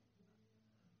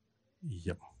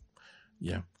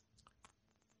 Yeah.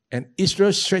 And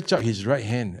Israel stretched out his right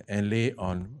hand and lay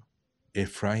on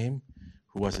Ephraim,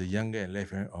 who was the younger, and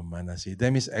left hand on Manasseh.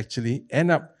 That means actually,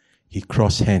 end up, he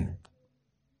crossed hand.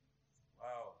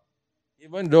 Wow.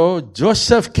 Even though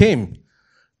Joseph came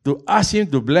to ask him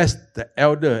to bless the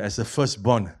elder as the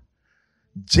firstborn,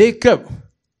 Jacob,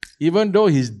 even though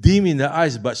he's dim in the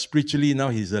eyes, but spiritually now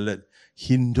he's alert,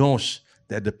 he knows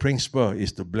that the principle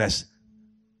is to bless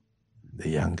the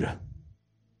younger.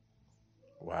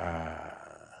 Wow.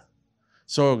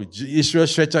 So Israel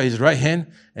stretched out his right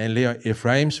hand and lay on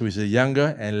Ephraim, who is the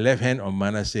younger, and left hand on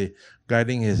Manasseh,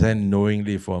 guiding his hand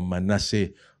knowingly, for Manasseh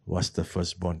was the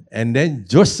firstborn. And then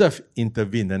Joseph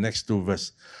intervened, the next two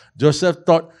verses. Joseph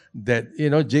thought that,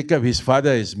 Jacob, his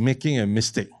father, is making a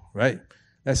mistake, right?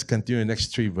 Let's continue the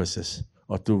next 3 verses,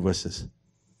 or 2 verses.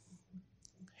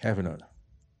 Have or not?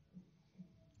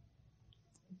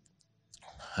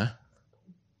 Huh?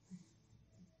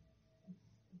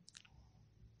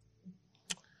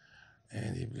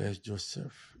 And he blessed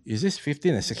Joseph. Is this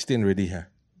 15 and 16 already? Huh?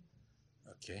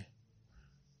 Okay.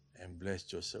 And blessed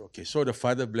Joseph. Okay, so the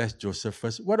father blessed Joseph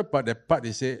first. What about that part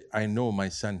they say, I know my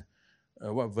son?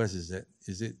 What verse is that?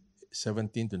 Is it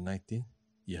 17 to 19?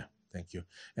 Yeah, thank you.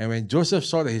 And when Joseph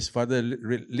saw that his father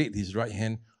laid his right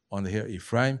hand on the head of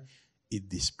Ephraim, it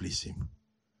displeased him.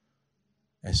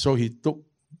 And so he took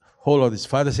hold of his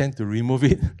father's hand to remove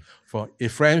it from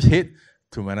Ephraim's head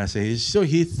to Manasseh. So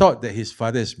he thought that his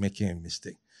father is making a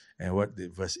mistake. And what the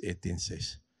verse 18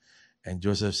 says. And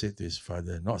Joseph said to his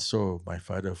father, not so, my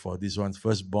father, for this one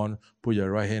firstborn, put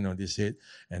your right hand on his head.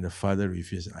 And the father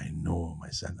refused. I know, my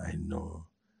son, I know.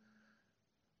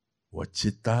 我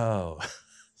知道,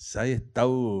 saya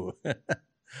tahu.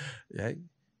 Right?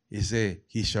 He said,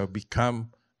 he shall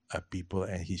become a people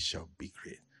and he shall be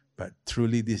great. But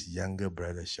truly this younger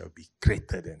brother shall be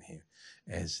greater than him,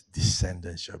 as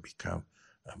descendants shall become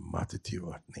a multitude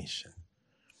of nations.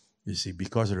 You see,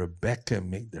 because Rebekah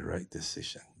made the right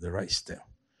decision, the right step.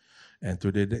 And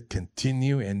today they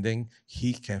continue, and then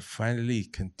he can finally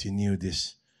continue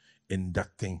this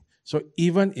inducting. So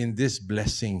even in this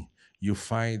blessing, you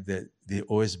find that they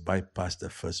always bypass the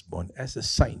firstborn. As a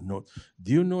side note,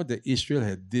 do you know that Israel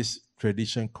had this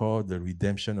tradition called the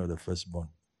redemption of the firstborn?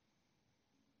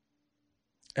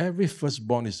 Every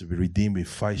firstborn is to be redeemed with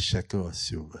 5 shekels of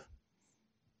silver.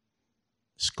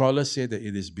 Scholars say that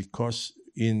it is because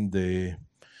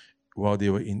while they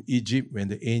were in Egypt, when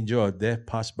the angel of death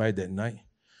passed by that night,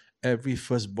 every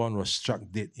firstborn was struck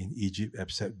dead in Egypt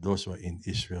except those who were in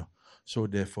Israel. So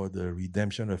therefore, the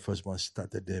redemption of firstborn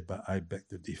started there, but I beg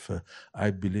to differ.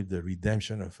 I believe the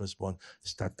redemption of firstborn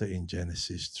started in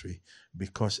Genesis 3.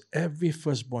 Because every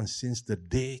firstborn, since the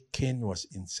day Cain was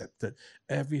incepted,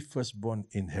 every firstborn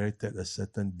inherited a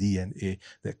certain DNA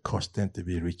that caused them to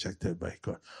be rejected by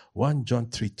God. 1 John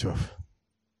 3:12.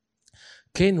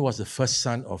 Cain was the first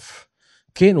son of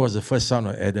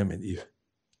Adam and Eve.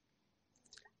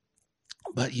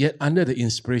 But yet, under the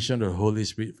inspiration of the Holy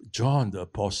Spirit, John, the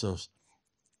apostle,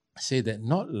 say that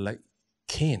not like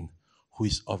Cain, who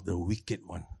is of the wicked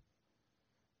one.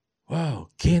 Wow,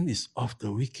 Cain is of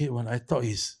the wicked one. I thought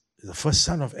he's the first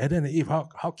son of Adam and Eve.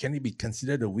 How can he be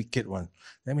considered the wicked one?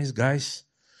 That means, guys,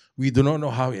 we do not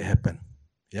know how it happened.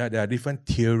 Yeah, there are different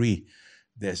theories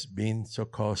that's been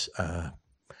so-called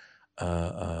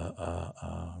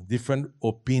different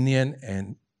opinion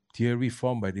and theory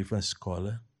formed by different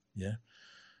scholars. Yeah.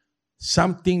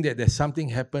 There's something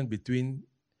happened between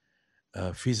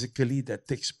physically that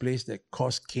takes place that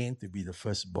caused Cain to be the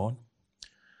firstborn.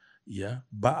 Yeah.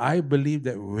 But I believe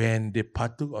that when they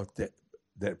partook of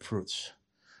that fruits,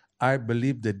 I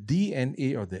believe the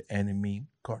DNA of the enemy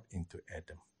got into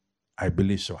Adam. I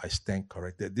believe so. I stand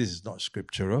corrected. This is not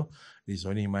scriptural. This is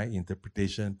only my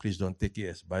interpretation. Please don't take it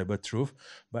as Bible truth.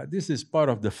 But this is part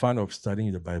of the fun of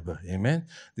studying the Bible. Amen.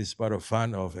 This is part of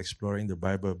fun of exploring the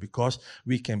Bible because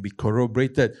we can be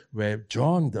corroborated where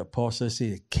John the apostle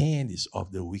said Cain is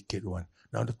of the wicked one.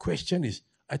 Now the question is,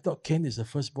 I thought Cain is the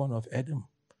firstborn of Adam.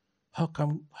 How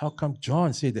come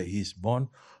John said that he is born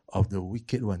of the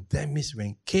wicked one? That means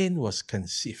when Cain was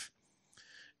conceived,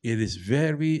 it is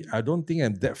I don't think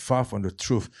I'm that far from the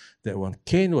truth that when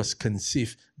Cain was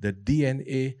conceived, the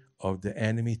DNA of the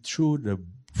enemy through the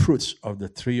fruits of the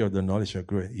tree of the knowledge of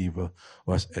good and evil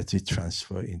was actually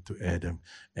transferred into Adam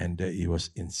and that it was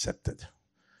incepted.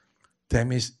 That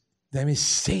means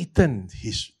Satan,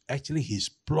 his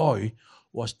ploy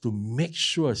was to make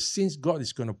sure, since God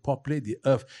is going to populate the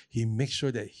earth, he makes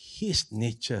sure that his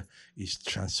nature is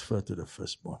transferred to the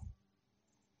firstborn.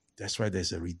 That's why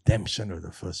there's a redemption of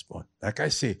the firstborn. Like I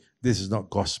say, this is not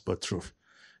gospel truth.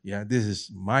 Yeah, this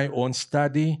is my own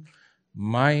study,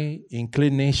 my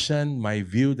inclination, my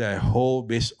view that I hold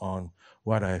based on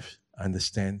what I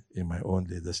understand in my own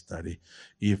little study.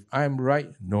 If I'm right,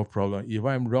 no problem. If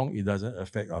I'm wrong, it doesn't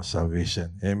affect our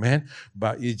salvation. Amen.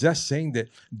 But it's just saying that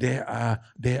there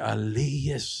are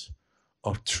layers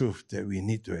of truth that we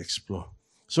need to explore.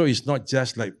 So it's not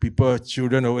just like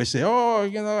children always say, oh,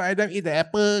 Adam eat the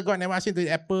apple, God never asked him to eat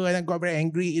the apple, and then God very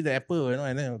angry, eat the apple,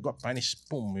 and then God punished,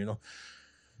 boom,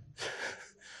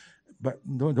 But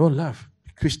don't laugh.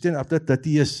 Christian, after 30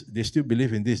 years, they still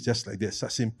believe in this, just like that.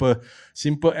 Such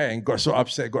simple act, and got so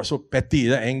upset, got so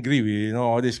petty, angry with,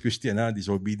 all these Christian,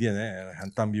 disobedient,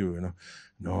 hantam you,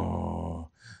 No,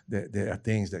 there are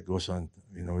things that goes on,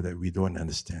 that we don't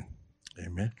understand.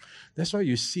 Amen. That's why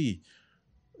you see,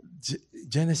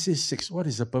 Genesis 6, what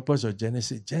is the purpose of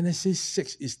Genesis? Genesis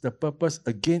 6 is the purpose,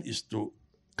 again, is to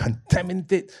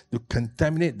contaminate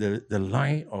the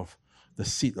line of the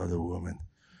seed of the woman.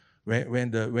 When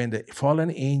the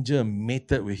fallen angel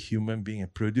mated with human being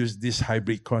and produced this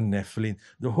hybrid called Nephilim,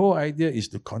 the whole idea is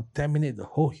to contaminate the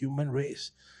whole human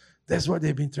race. That's what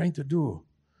they've been trying to do.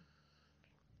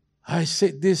 I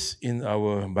said this in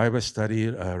our Bible study,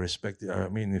 in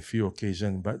a few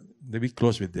occasions, but let me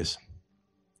close with this.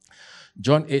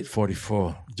 John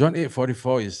 8:44. John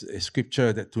 8:44 is a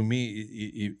scripture that to me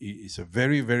is a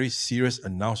very, very serious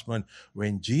announcement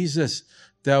when Jesus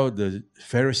tells the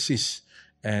Pharisees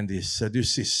and the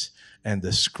Sadducees and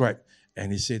the scribe,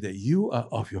 and he said that you are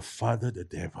of your father the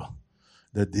devil,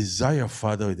 the desire of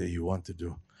father that you want to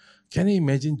do. Can you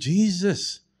imagine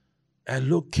Jesus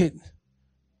allocate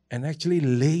and actually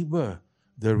labor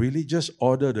the religious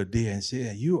order of the day and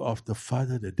say, you are of the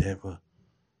father the devil?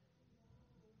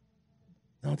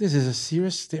 Now, this is a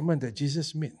serious statement that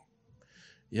Jesus made.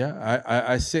 Yeah,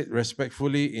 I said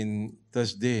respectfully in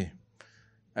Thursday,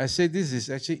 I said this is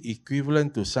actually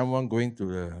equivalent to someone going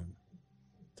to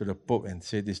the Pope and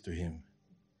say this to him.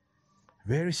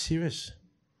 Very serious,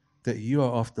 that you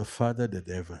are of the father, the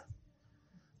devil.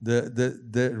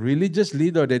 The religious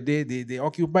leader of the day, they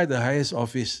occupy the highest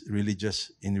office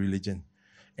in religion.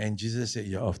 And Jesus said,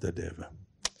 you're of the devil.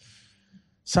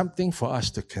 Something for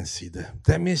us to consider.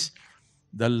 That means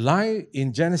the lie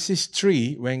in Genesis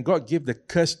 3, when God gave the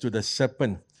curse to the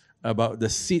serpent about the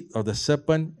seed of the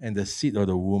serpent and the seed of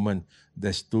the woman,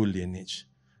 there's two lineage.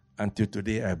 Until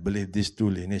today, I believe these two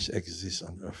lineage exist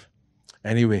on earth.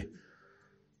 Anyway,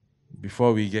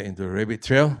 before we get into the rabbit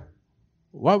trail,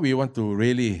 what we want to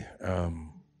really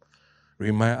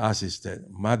remind us is that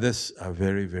mothers are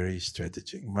very, very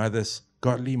strategic.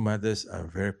 Godly mothers are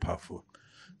very powerful.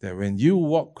 That when you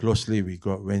walk closely with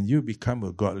God, when you become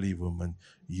a godly woman,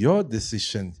 your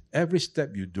decision, every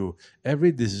step you do,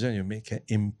 every decision you make can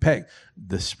impact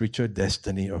the spiritual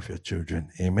destiny of your children.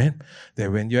 Amen?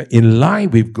 That when you're in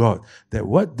line with God, that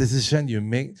what decision you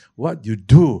make, what you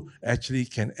do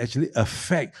can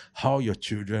affect how your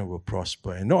children will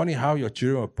prosper. And not only how your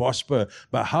children will prosper,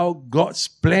 but how God's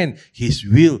plan, His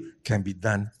will can be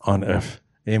done on earth.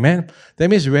 Amen? That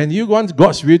means when you want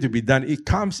God's will to be done, it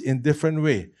comes in different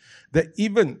way. That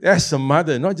even as a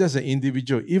mother, not just an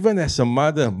individual, even as a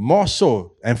mother, more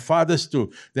so, and fathers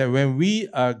too, that when we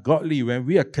are godly, when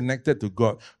we are connected to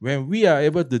God, when we are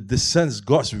able to discern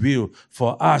God's will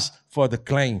for us, for the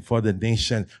clan, for the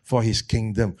nation, for His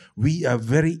kingdom, we are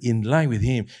very in line with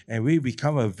Him, and we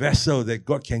become a vessel that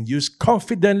God can use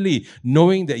confidently,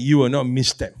 knowing that you will not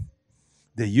misstep,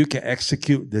 that you can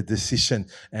execute the decision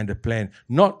and the plan,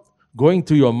 not going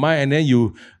to your mind and then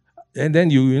you And then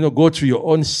you go through your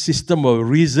own system of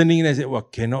reasoning and say, well,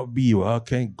 cannot be. Well,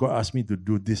 can God ask me to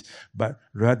do this? But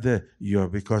rather,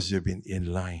 because you've been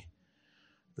in line.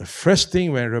 The first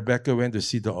thing when Rebekah went to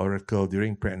see the oracle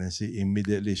during pregnancy,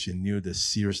 immediately she knew the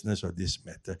seriousness of this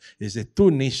matter. Is that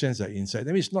 2 nations are inside.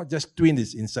 That means not just twins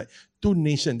is inside. 2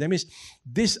 nations. That means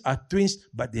these are twins,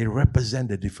 but they represent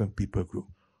the different people group.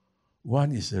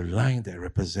 One is a line that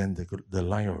represents the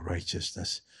line of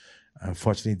righteousness.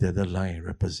 Unfortunately, the other line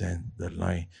represents the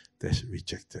line that's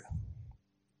rejected.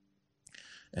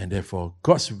 And therefore,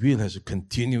 God's will has to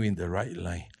continue in the right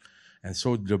line. And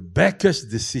so Rebekah's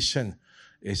decision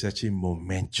is actually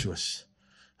momentous.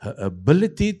 Her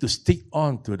ability to stick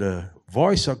on to the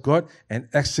voice of God and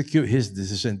execute his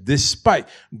decision, despite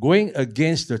going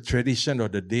against the tradition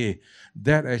of the day,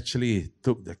 that actually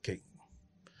took the cake.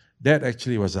 That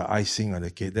actually was the icing on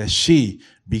the cake, that she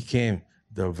became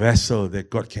the vessel that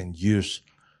God can use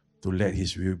to let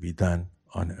his will be done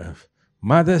on earth.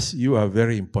 Mothers, you are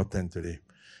very important today.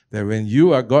 That when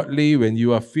you are godly, when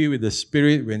you are filled with the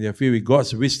Spirit, when you are filled with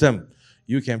God's wisdom,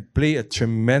 you can play a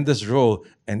tremendous role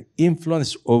and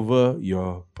influence over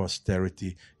your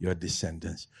posterity, your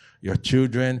descendants, your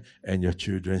children and your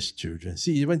children's children.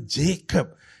 See, even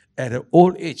Jacob at an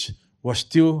old age was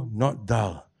still not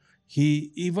dull.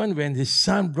 Even when his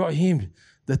son brought him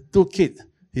the 2 kids,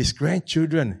 his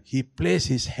grandchildren, he placed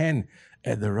his hand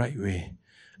at the right way.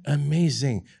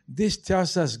 Amazing. This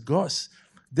tells us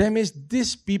that means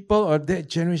these people or that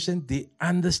generation, they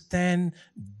understand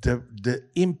the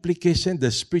implication,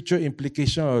 the spiritual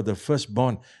implication of the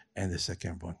firstborn and the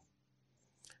secondborn.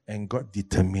 And God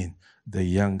determined the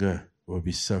younger will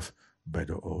be served by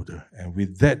the older. And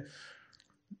with that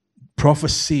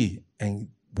prophecy and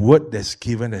word that's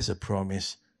given as a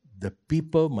promise, the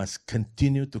people must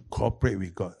continue to cooperate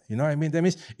with God. You know what I mean? That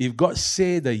means if God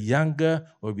say the younger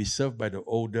will be served by the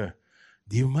older,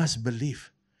 you must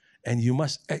believe and you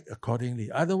must act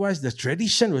accordingly. Otherwise, the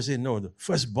tradition will say, no, the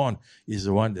firstborn is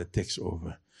the one that takes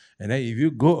over. And then if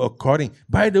you go according,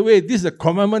 by the way, this is a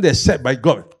commandment that's set by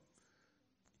God.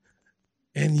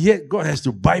 And yet God has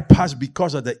to bypass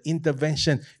because of the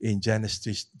intervention in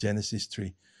Genesis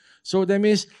 3. So that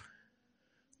means,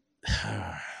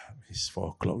 it's 4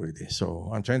 o'clock already. So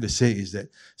what I'm trying to say is that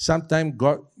sometimes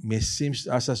God may ask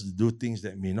us to do things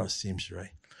that may not seem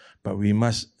right. But we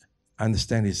must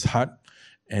understand his heart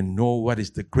and know what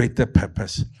is the greater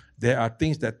purpose. There are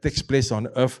things that takes place on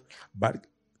earth, but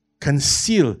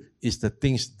concealed is the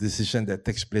decision that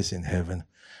takes place in heaven.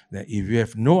 That if you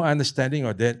have no understanding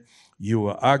of that, you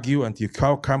will argue until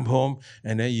you come home,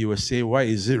 and then you will say, why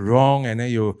is it wrong? And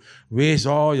then you waste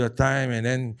all your time, and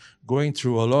then going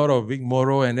through a lot of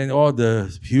rigmarole, and then all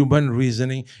the human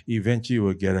reasoning eventually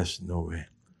will get us nowhere.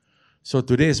 So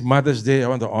today is Mother's Day. I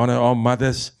want to honor all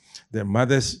mothers. The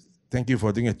mothers, thank you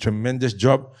for doing a tremendous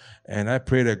job. And I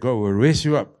pray that God will raise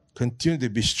you up, continue to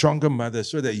be stronger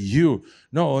mothers, so that you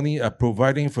not only are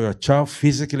providing for your child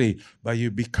physically, but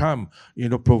you become,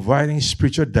 providing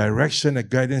spiritual direction and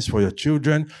guidance for your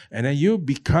children. And then you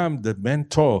become the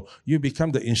mentor. You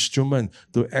become the instrument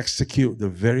to execute the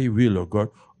very will of God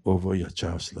over your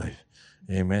child's life.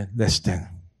 Amen. Let's stand.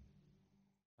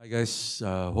 Hi guys,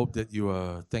 hope that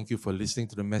thank you for listening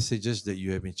to the messages that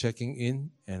you have been checking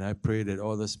in, and I pray that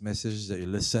all those messages that you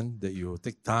listen, that you will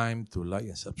take time to like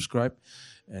and subscribe,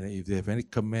 and if you have any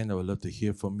comment, I would love to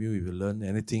hear from you. If you learn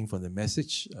anything from the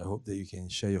message, I hope that you can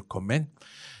share your comment,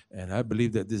 and I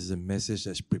believe that this is a message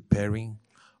that's preparing,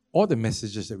 all the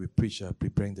messages that we preach are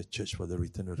preparing the church for the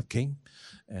return of the King,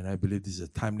 and I believe this is a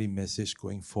timely message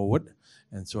going forward,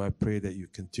 and so I pray that you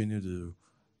continue to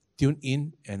tune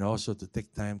in and also to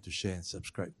take time to share and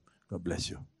subscribe. God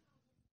bless you.